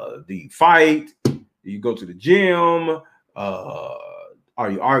 Do you fight? Do you go to the gym? Are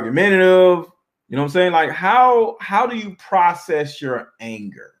you argumentative? You know what I'm saying? Like, how do you process your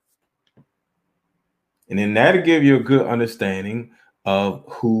anger? And then that'll give you a good understanding of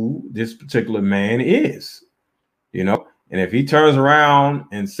who this particular man is, you know? And if he turns around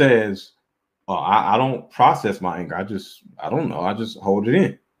and says, oh, I don't process my anger. I don't know. I just hold it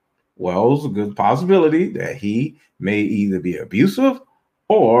in. Well, it's a good possibility that he may either be abusive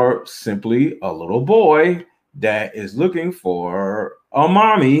or simply a little boy that is looking for a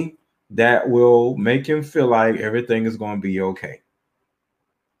mommy that will make him feel like everything is going to be okay.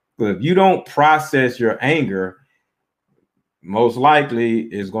 But if you don't process your anger, most likely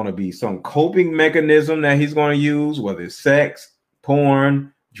is going to be some coping mechanism that he's going to use, whether it's sex,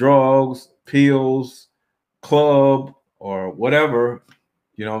 porn, drugs, pills, club, or whatever,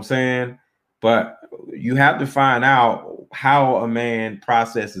 you know what I'm saying? But you have to find out how a man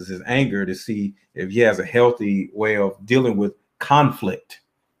processes his anger to see if he has a healthy way of dealing with conflict.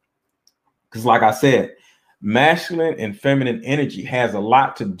 Because like I said, masculine and feminine energy has a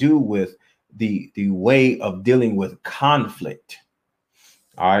lot to do with the way of dealing with conflict.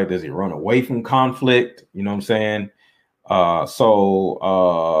 All right, does he run away from conflict? You know what I'm saying? I'm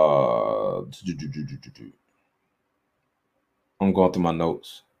going through my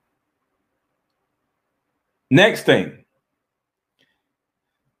notes. Next thing.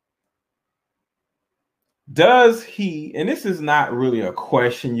 Does he, and this is not really a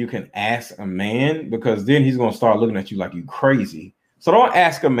question you can ask a man because then he's going to start looking at you like you crazy. So don't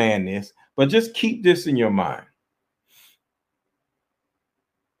ask a man this, but just keep this in your mind.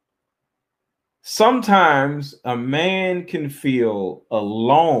 Sometimes a man can feel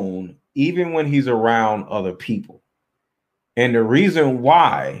alone even when he's around other people. And the reason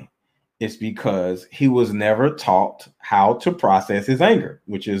why is because he was never taught how to process his anger,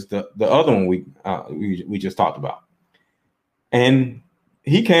 which is the other one we just talked about. And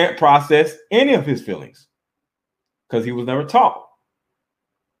he can't process any of his feelings because he was never taught.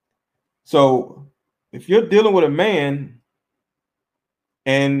 So if you're dealing with a man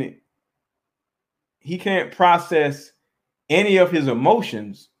and he can't process any of his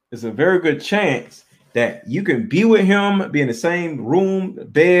emotions, there's a very good chance that you can be with him, be in the same room,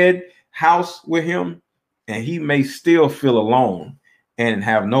 bed, house with him, and he may still feel alone and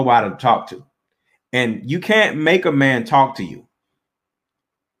have nobody to talk to. And you can't make a man talk to you.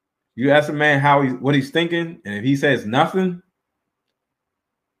 You ask a man what he's thinking, and if he says nothing,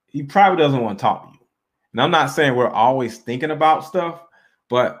 he probably doesn't want to talk to you. And I'm not saying we're always thinking about stuff,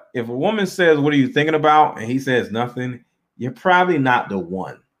 but if a woman says, what are you thinking about? And he says nothing, you're probably not the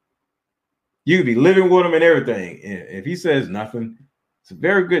one. You could be living with him and everything. And if he says nothing, it's a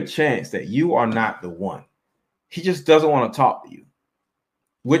very good chance that you are not the one. He just doesn't want to talk to you,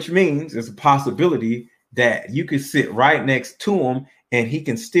 which means there's a possibility that you could sit right next to him and he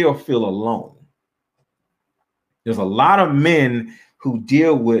can still feel alone. There's a lot of men who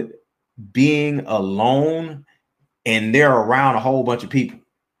deal with being alone and they're around a whole bunch of people,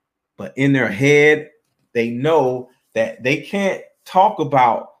 but in their head, they know that they can't talk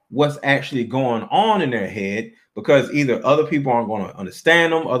about what's actually going on in their head because either other people aren't going to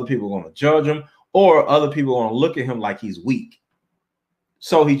understand them, other people are going to judge him, or other people are going to look at him like he's weak.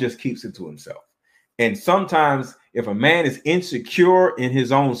 So he just keeps it to himself. And sometimes if a man is insecure in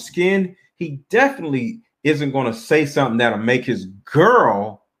his own skin, he definitely isn't going to say something that'll make his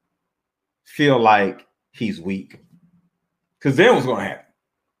girl feel like he's weak. Because then what's going to happen?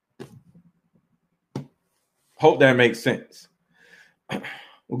 Hope that makes sense.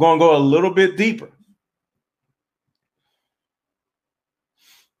 We're going to go a little bit deeper.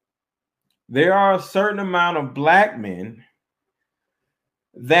 there are a certain amount of black men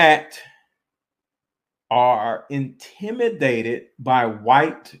that are intimidated by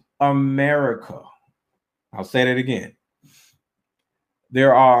white America. I'll say that again.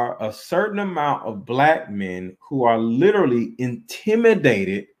 There are a certain amount of black men who are literally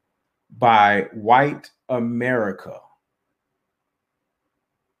intimidated by white America.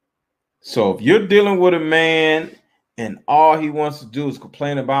 So if you're dealing with a man and all he wants to do is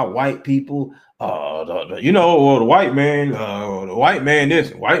complain about white people, the white man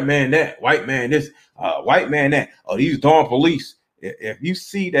this, white man that, white man this, white man that, these darn police. If you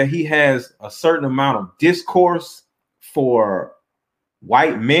see that he has a certain amount of discourse for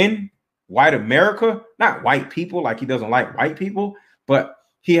white men, white America, not white people, like he doesn't like white people, but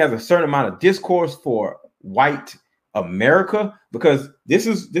he has a certain amount of discourse for white America, because this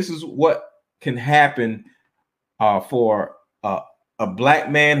is what can happen for a black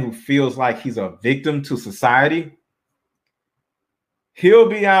man who feels like he's a victim to society. He'll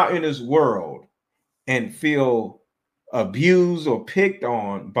be out in his world and feel abused or picked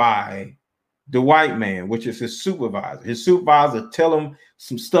on by the white man, which is his supervisor. His supervisor tell him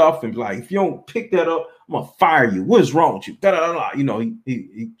some stuff and be like, if you don't pick that up, I'm gonna fire you. What is wrong with you? Da, da, da, da. You know,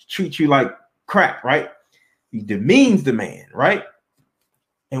 he treats you like crap, right? He demeans the man, right?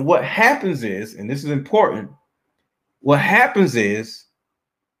 And what happens is, and this is important, what happens is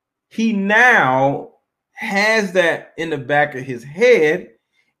he now has that in the back of his head,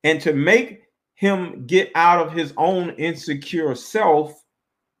 and to make him get out of his own insecure self,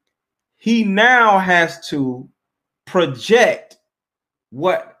 he now has to project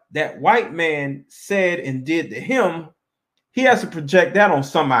what that white man said and did to him. He has to project that on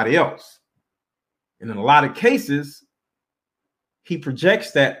somebody else. And in a lot of cases, he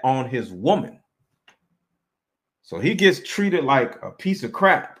projects that on his woman. So he gets treated like a piece of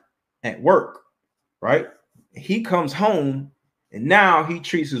crap at work, right? He comes home and now he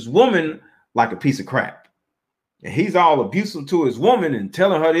treats his woman like a piece of crap. And he's all abusive to his woman and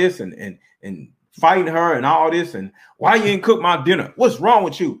telling her this and fighting her and all this. And why you ain't cook my dinner? What's wrong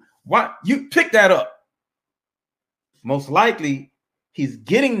with you? Why you pick that up? Most likely he's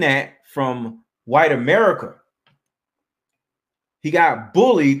getting that from white America. He got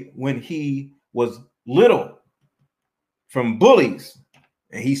bullied when he was little from bullies,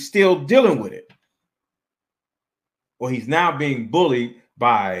 and he's still dealing with it. Well, he's now being bullied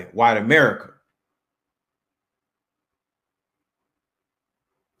by white America.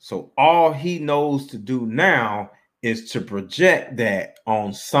 So all he knows to do now is to project that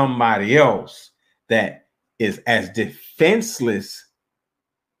on somebody else that is as defenseless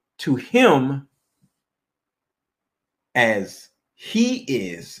to him as he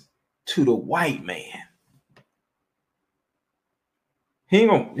is to the white man. He ain't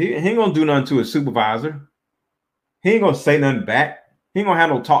gonna do nothing to his supervisor. He ain't gonna say nothing back. He ain't gonna have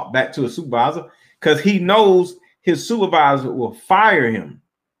no talk back to his supervisor, because he knows his supervisor will fire him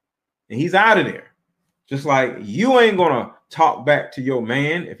and he's out of there. Just like you ain't gonna talk back to your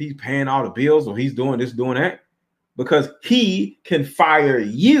man if he's paying all the bills or he's doing this, doing that, because he can fire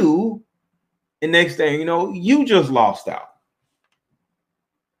you. And next thing you know, you just lost out.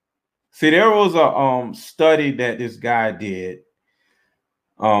 See, there was a study that this guy did.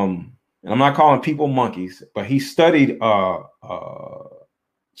 And I'm not calling people monkeys, but he studied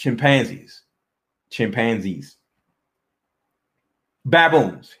chimpanzees,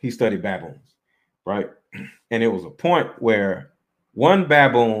 baboons. He studied baboons, right? And it was a point where one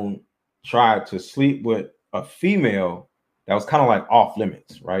baboon tried to sleep with a female that was kind of like off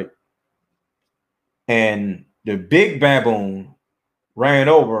limits, right? And the big baboon ran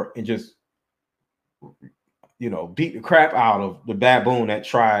over and just, beat the crap out of the baboon that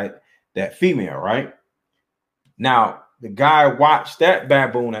tried that female, right? Now, the guy watched that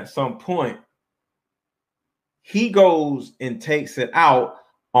baboon at some point. He goes and takes it out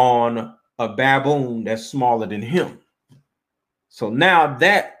on a baboon that's smaller than him. So now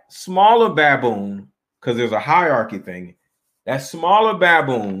that smaller baboon, because there's a hierarchy thing, that smaller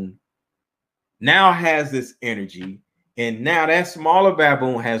baboon now has this energy, and now that smaller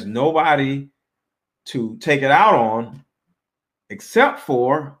baboon has nobody to take it out on except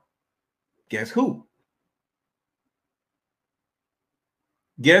for, guess who?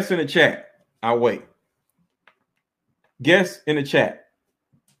 Guess in the chat. I'll wait. Guess in the chat.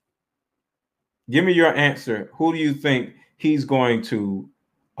 Give me your answer. Who do you think he's going to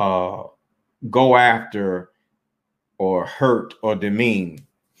go after or hurt or demean?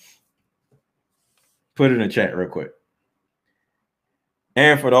 Put it in the chat real quick.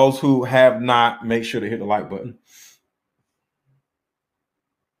 And for those who have not, make sure to hit the like button.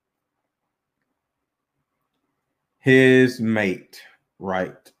 his mate,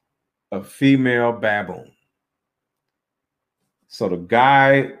 right? A female baboon. So the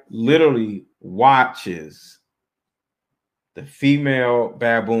guy literally watches the female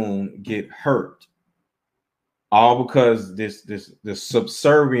baboon get hurt, all because this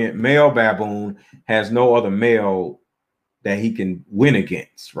subservient male baboon has no other male that he can win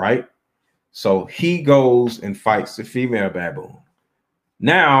against, right? So he goes and fights the female baboon.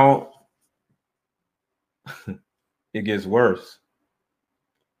 Now it gets worse.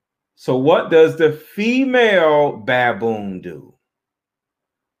 So what does the female baboon do?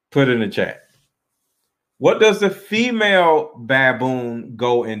 Put it in the chat. What does the female baboon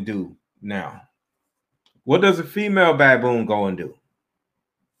go and do now? What does a female baboon go and do?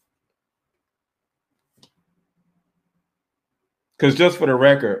 Because just for the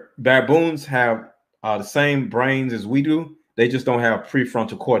record, baboons have the same brains as we do. They just don't have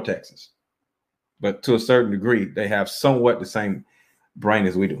prefrontal cortexes. But to a certain degree, they have somewhat the same brain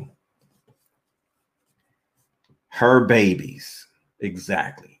as we do. Her babies.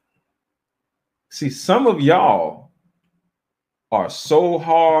 Exactly. See, some of y'all are so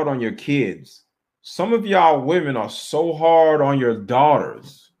hard on your kids. Some of y'all women are so hard on your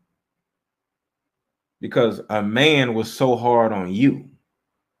daughters because a man was so hard on you.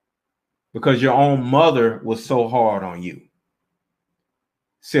 Because your own mother was so hard on you.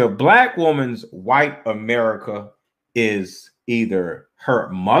 See, a black woman's white America is either her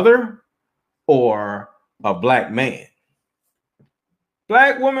mother or a black man.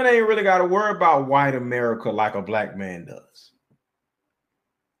 Black woman ain't really got to worry about white America like a black man does.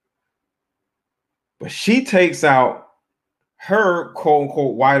 But she takes out her quote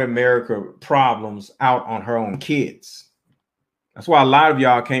unquote white America problems out on her own kids. That's why a lot of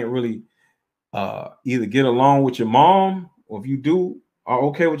y'all can't really either get along with your mom, or if you do are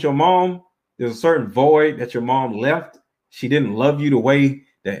okay with your mom, there's a certain void that your mom left. She didn't love you the way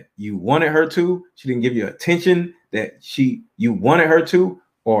that you wanted her to. She didn't give you attention that you wanted her to,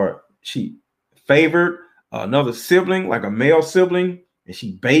 or she favored another sibling, like a male sibling, and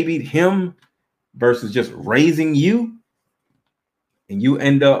she babied him versus just raising you. And you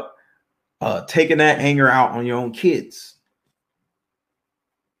end up taking that anger out on your own kids.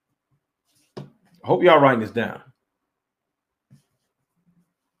 I hope y'all writing this down.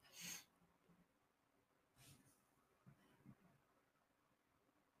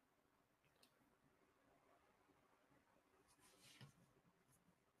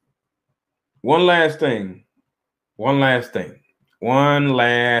 One last thing,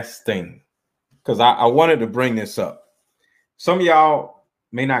 because I wanted to bring this up. Some of y'all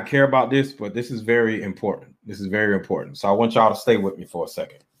may not care about this, but this is very important. So I want y'all to stay with me for a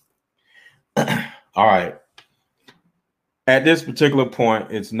second. All right. At this particular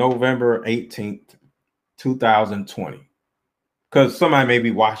point, it's November 18th, 2020. Because somebody may be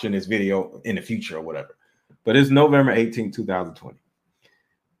watching this video in the future or whatever. But it's November 18th, 2020.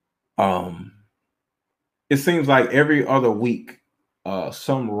 It seems like every other week,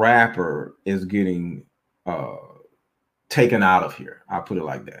 some rapper is getting taken out of here. I'll put it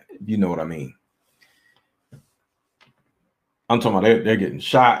like that. You know what I mean? I'm talking about they're getting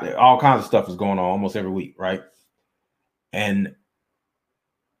shot. All kinds of stuff is going on almost every week, right? And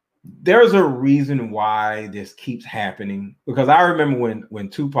there's a reason why this keeps happening. Because I remember when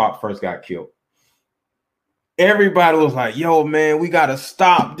Tupac first got killed, everybody was like, yo, man, we got to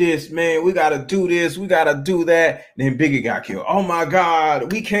stop this, man. We got to do this. We got to do that. And then Biggie got killed. Oh, my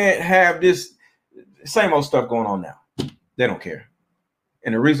God. We can't have this. Same old stuff going on now. They don't care.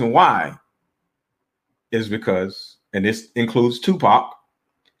 And the reason why is because, and this includes Tupac,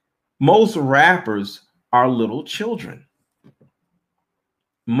 most rappers are little children.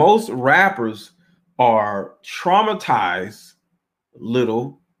 Most rappers are traumatized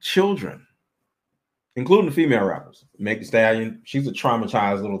little children, including the female rappers. Meg Thee Stallion, she's a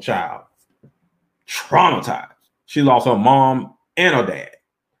traumatized little child. Traumatized. She lost her mom and her dad.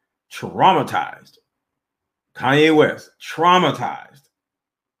 Traumatized. Kanye West, traumatized.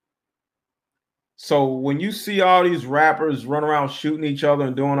 So when you see all these rappers run around shooting each other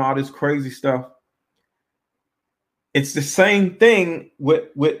and doing all this crazy stuff, it's the same thing with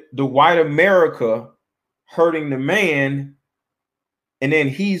the white America hurting the man, and then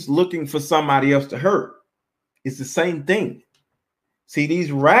he's looking for somebody else to hurt. It's the same thing. See,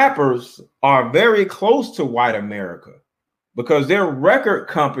 these rappers are very close to white America because their record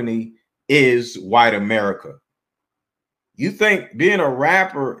company is white America. You think being a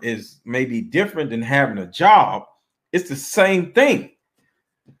rapper is maybe different than having a job. It's the same thing.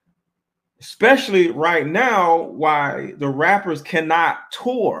 Especially right now, why the rappers cannot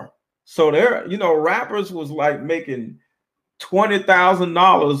tour So there, you know, rappers was like making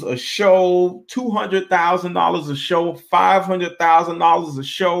 $20,000 a show, $200,000 a show, $500,000 a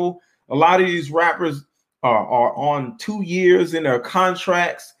show. A lot of these rappers are on 2 years in their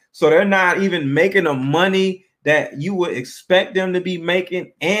contracts, so they're not even making the money that you would expect them to be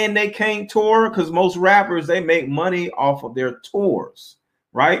making, and they can't tour because most rappers, they make money off of their tours,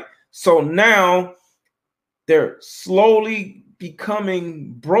 right? So now they're slowly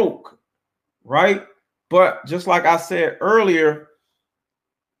becoming broke, right? But just like I said earlier,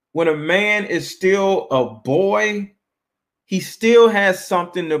 when a man is still a boy, he still has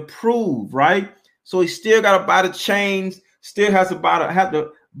something to prove, right? So he still got to buy the chains, still has to have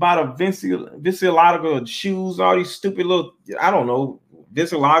to buy the Viciolaga shoes, all these stupid little, I don't know,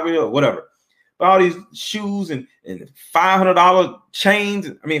 Viciolaga or whatever. But all these shoes and $500 chains,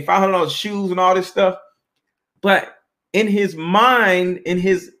 I mean $500 shoes and all this stuff. But in his mind, in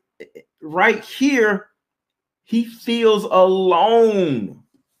his right here, he feels alone.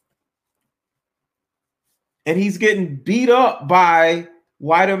 And he's getting beat up by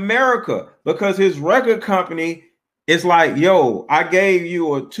white America because his record company is like, yo, I gave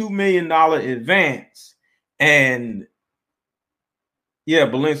you a $2 million advance. And yeah,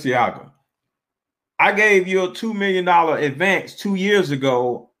 Balenciaga. I gave you a $2 million advance 2 years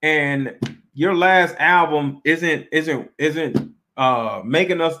ago, and your last album isn't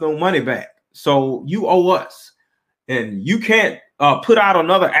making us no money back. So you owe us. And you can't put out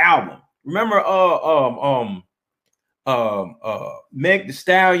another album. Remember, Meg Thee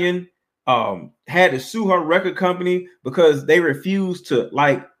Stallion had to sue her record company because they refused to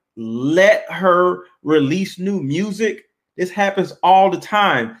like let her release new music. This happens all the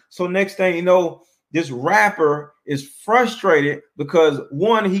time. So next thing you know, this rapper is frustrated because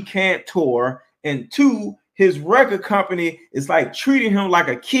one, he can't tour, and two, his record company is like treating him like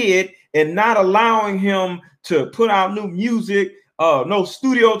a kid and not allowing him to put out new music, no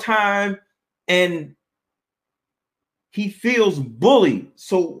studio time, and he feels bullied.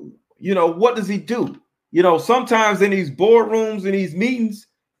 So, you know, what does he do? You know, sometimes in these boardrooms, in these meetings,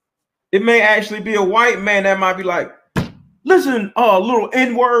 it may actually be a white man that might be like, listen, little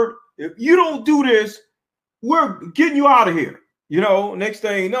N-word, if you don't do this, we're getting you out of here. You know, next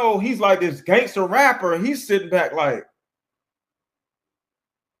thing you know, he's like this gangster rapper, and he's sitting back like,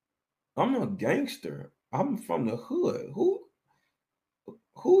 I'm a gangster. I'm from the hood. Who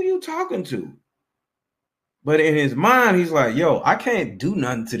you talking to? But in his mind, he's like, yo, I can't do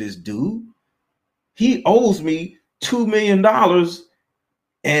nothing to this dude. He owes me $2 million.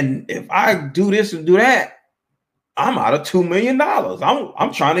 And if I do this and do that, I'm out of $2 million.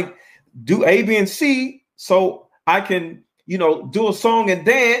 I'm trying to do A, B, and C so I can, you know, do a song and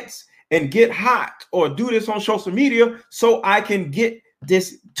dance and get hot, or do this on social media so I can get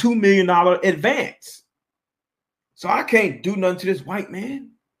this $2 million advance. So I can't do nothing to this white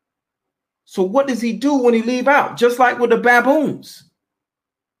man. So what does he do when he leave out? Just like with the baboons.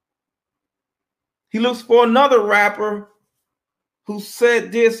 He looks for another rapper who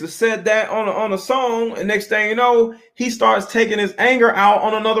said this or said that on a song, and next thing you know, he starts taking his anger out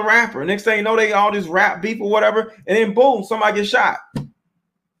on another rapper. Next thing you know, they all this rap beef or whatever, and then boom, somebody gets shot.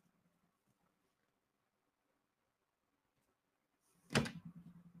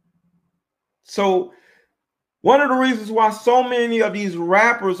 So one of the reasons why so many of these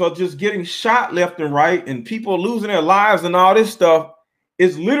rappers are just getting shot left and right and people losing their lives and all this stuff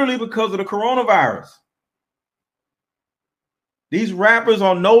is literally because of the coronavirus. These rappers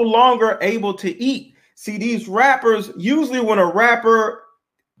are no longer able to eat. See, these rappers, usually when a rapper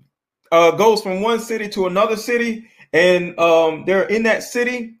goes from one city to another city and they're in that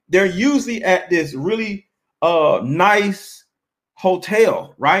city, they're usually at this really nice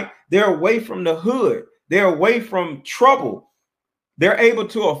hotel, right? They're away from the hood. They're away from trouble. They're able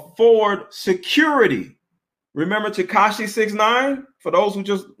to afford security. Remember Tekashi 6ix9ine? For those who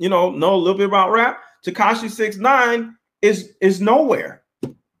just, you know a little bit about rap, Tekashi 6ix9ine is nowhere.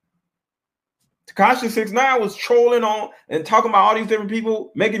 Tekashi 6ix9ine was trolling on and talking about all these different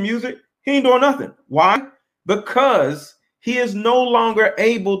people making music. He ain't doing nothing. Why? Because he is no longer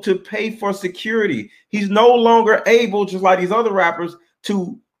able to pay for security. He's no longer able, just like these other rappers,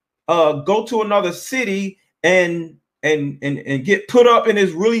 to go to another city and get put up in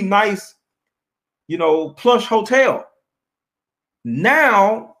this really nice, you know, plush hotel.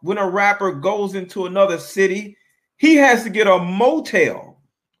 Now, when a rapper goes into another city, he has to get a motel,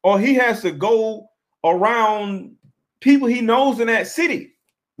 or he has to go around people he knows in that city,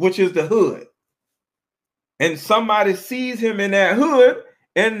 which is the hood. And somebody sees him in that hood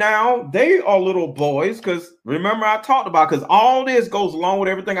And now they are little boys, because remember I talked about, because all this goes along with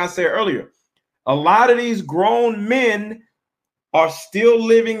everything I said earlier. A lot of these grown men are still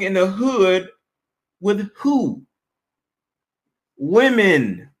living in the hood with who?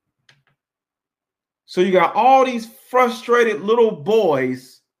 Women. So you got all these frustrated little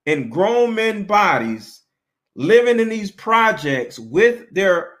boys in grown men bodies living in these projects with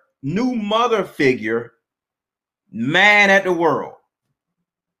their new mother figure, mad at the world.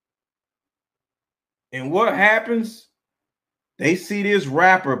 And what happens? They see this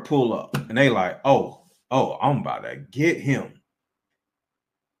rapper pull up and they like, oh, I'm about to get him.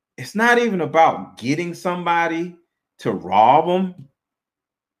 It's not even about getting somebody to rob them.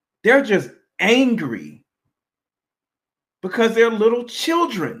 They're just angry because they're little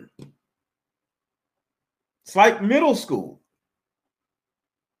children. It's like middle school.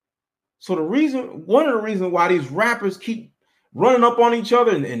 So one of the reasons why these rappers keep running up on each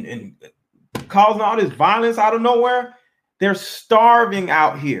other and causing all this violence out of nowhere, they're starving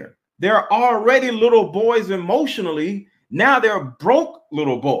out here. They're already little boys emotionally. Now they're broke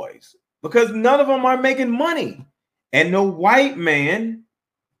little boys because none of them are making money. And no white man,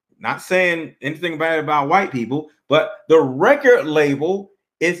 not saying anything bad about white people, but the record label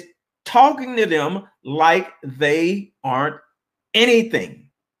is talking to them like they aren't anything.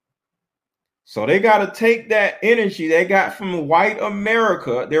 So they got to take that energy they got from white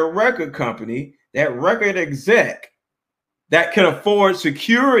America, their record company, that record exec that can afford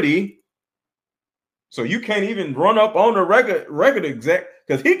security. So you can't even run up on the record exec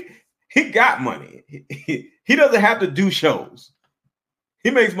because he got money. He doesn't have to do shows.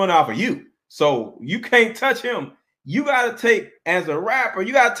 He makes money off of you. So you can't touch him. You got to take, as a rapper,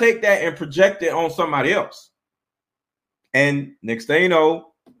 you got to take that and project it on somebody else. And next thing you know,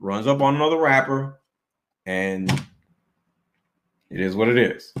 runs up on another rapper, and it is what it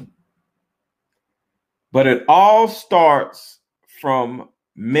is. But it all starts from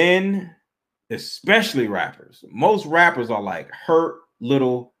men, especially rappers. Most rappers are like hurt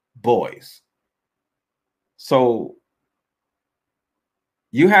little boys. So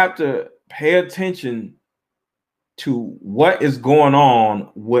you have to pay attention to what is going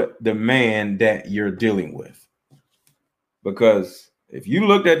on with the man that you're dealing with. Because if you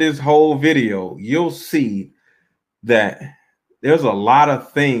looked at this whole video, you'll see that there's a lot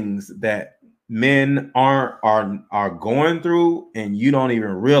of things that men are going through and you don't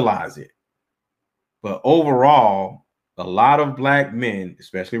even realize it. But overall, a lot of black men,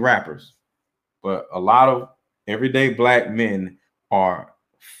 especially rappers, but a lot of everyday black men are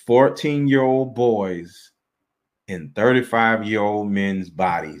 14-year-old boys in 35-year-old men's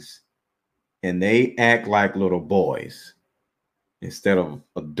bodies, and they act like little boys instead of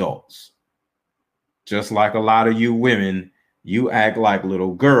adults. Just like a lot of you women, you act like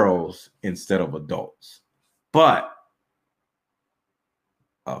little girls instead of adults. But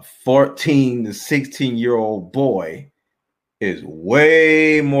a 14 to 16-year-old boy is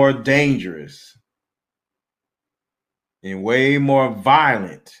way more dangerous and way more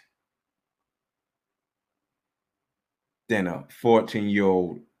violent than a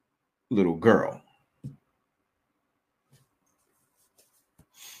 14-year-old little girl.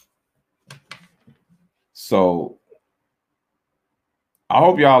 So I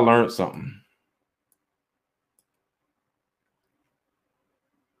hope y'all learned something.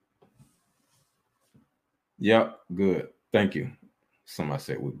 Yep, good. Thank you. Somebody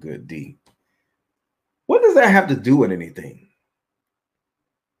said with good D. What does that have to do with anything?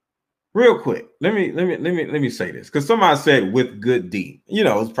 Real quick, let me say this, because somebody said with good D. You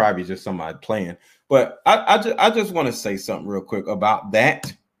know, it's probably just somebody playing, but I just want to say something real quick about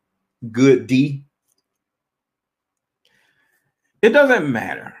that good D. It doesn't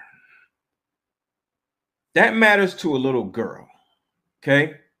matter. That matters to a little girl,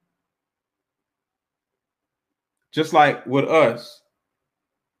 okay? Just like with us,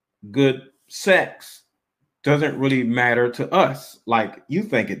 good sex doesn't really matter to us like you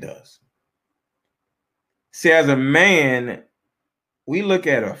think it does. See, as a man, we look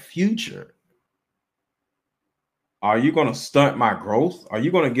at a future. Are you going to stunt my growth? Are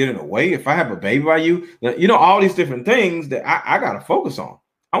you going to get in the way if I have a baby by you? You know, all these different things that I got to focus on.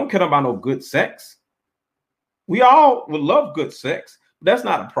 I don't care about no good sex. We all would love good sex, but that's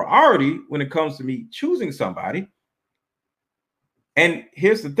not a priority when it comes to me choosing somebody. And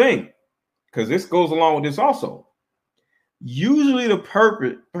here's the thing, because this goes along with this also. Usually the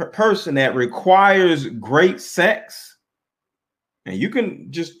person that requires great sex, and you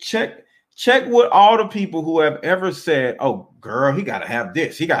can just check with all the people who have ever said, oh, girl, he got to have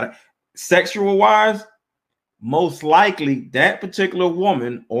this. He got to, sexual wise, most likely that particular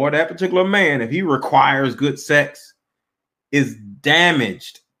woman or that particular man, if he requires good sex, is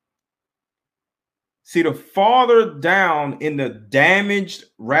damaged. See, the farther down in the damaged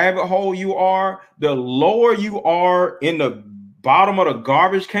rabbit hole you are, the lower you are in the bottom of the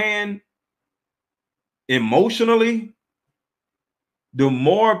garbage can emotionally, the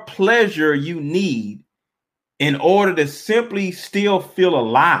more pleasure you need in order to simply still feel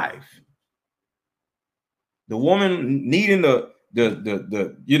alive. The woman needing the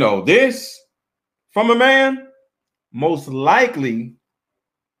this from a man most likely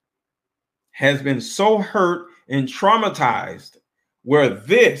has been so hurt and traumatized where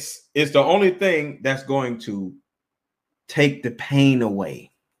this is the only thing that's going to take the pain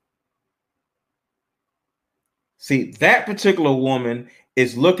away. See, that particular woman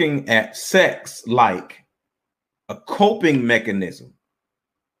is looking at sex like a coping mechanism,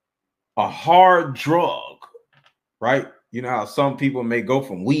 a hard drug, right? You know how some people may go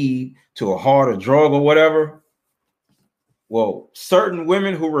from weed to a harder drug or whatever. Well, certain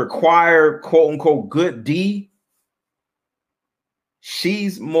women who require quote unquote good D,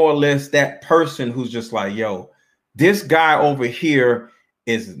 she's more or less that person who's just like, yo, this guy over here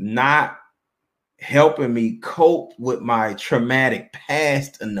is not helping me cope with my traumatic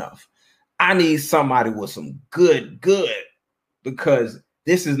past enough. I need somebody with some good, because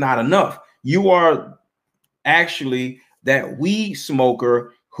this is not enough. You are actually that weed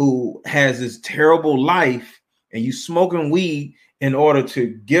smoker who has this terrible life, and you smoking weed in order to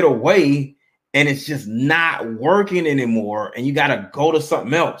get away, and it's just not working anymore, and you got to go to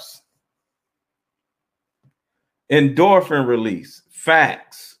something else. Endorphin release,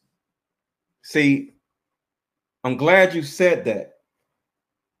 facts. See, I'm glad you said that,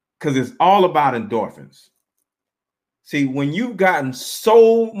 because it's all about endorphins. See, when you've gotten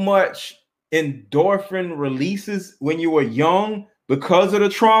so much endorphin releases when you were young because of the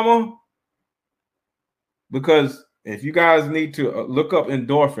trauma, because if you guys need to look up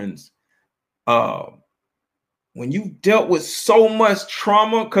endorphins, when you dealt with so much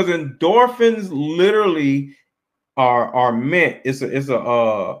trauma, because endorphins literally are meant, it's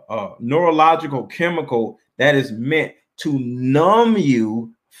a neurological chemical that is meant to numb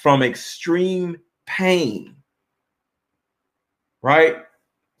you from extreme pain, right?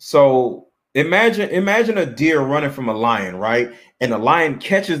 So imagine a deer running from a lion, right? And the lion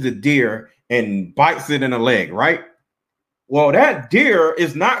catches the deer and bites it in the leg, right? Well, that deer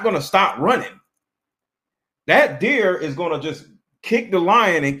is not going to stop running. That deer is going to just kick the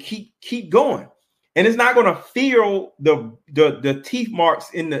lion and keep going, and it's not going to feel the teeth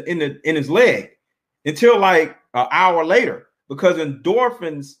marks in his leg until like an hour later, because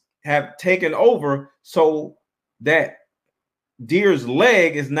endorphins have taken over, so that deer's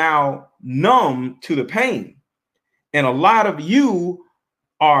leg is now numb to the pain. And a lot of you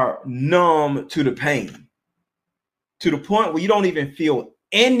are numb to the pain to the point where you don't even feel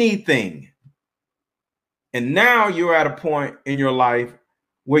anything. And now you're at a point in your life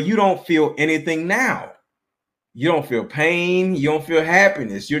where you don't feel anything now. You don't feel pain. You don't feel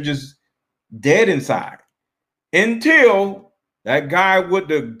happiness. You're just dead inside until that guy with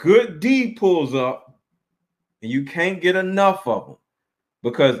the good D pulls up and you can't get enough of him,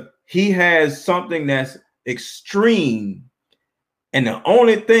 because he has something that's extreme. And the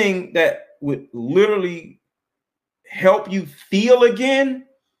only thing that would literally help you feel again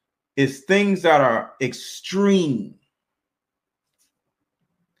is things that are extreme.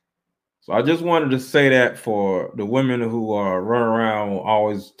 So I just wanted to say that for the women who are running around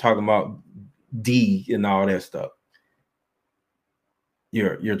always talking about D and all that stuff.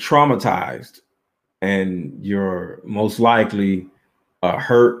 You're traumatized, and you're most likely a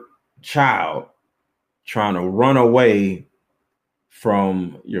hurt child trying to run away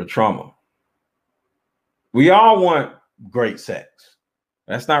from your trauma. We all want great sex.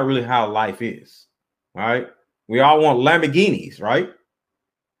 That's not really how life is, right? We all want Lamborghinis, right?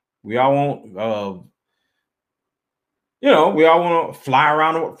 We all want, we all want to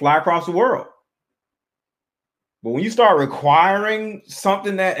fly across the world. But when you start requiring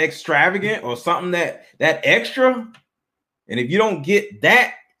something that extravagant or something that extra, and if you don't get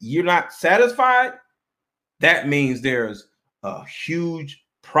that, you're not satisfied, that means there's a huge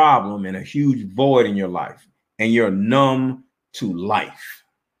problem and a huge void in your life, and you're numb to life.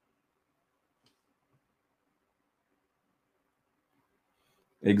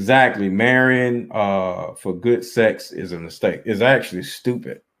 Exactly. Marrying for good sex is a mistake. It's actually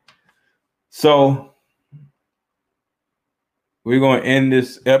stupid. So we're going to end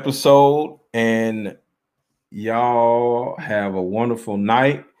this episode, and y'all have a wonderful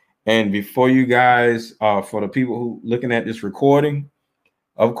night. And before you guys, for the people who looking at this recording,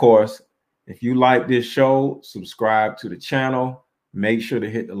 of course, if you like this show, subscribe to the channel. Make sure to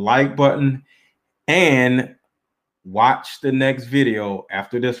hit the like button and watch the next video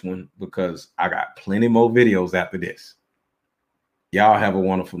after this one, because I got plenty more videos after this. Y'all have a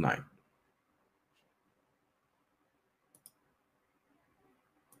wonderful night.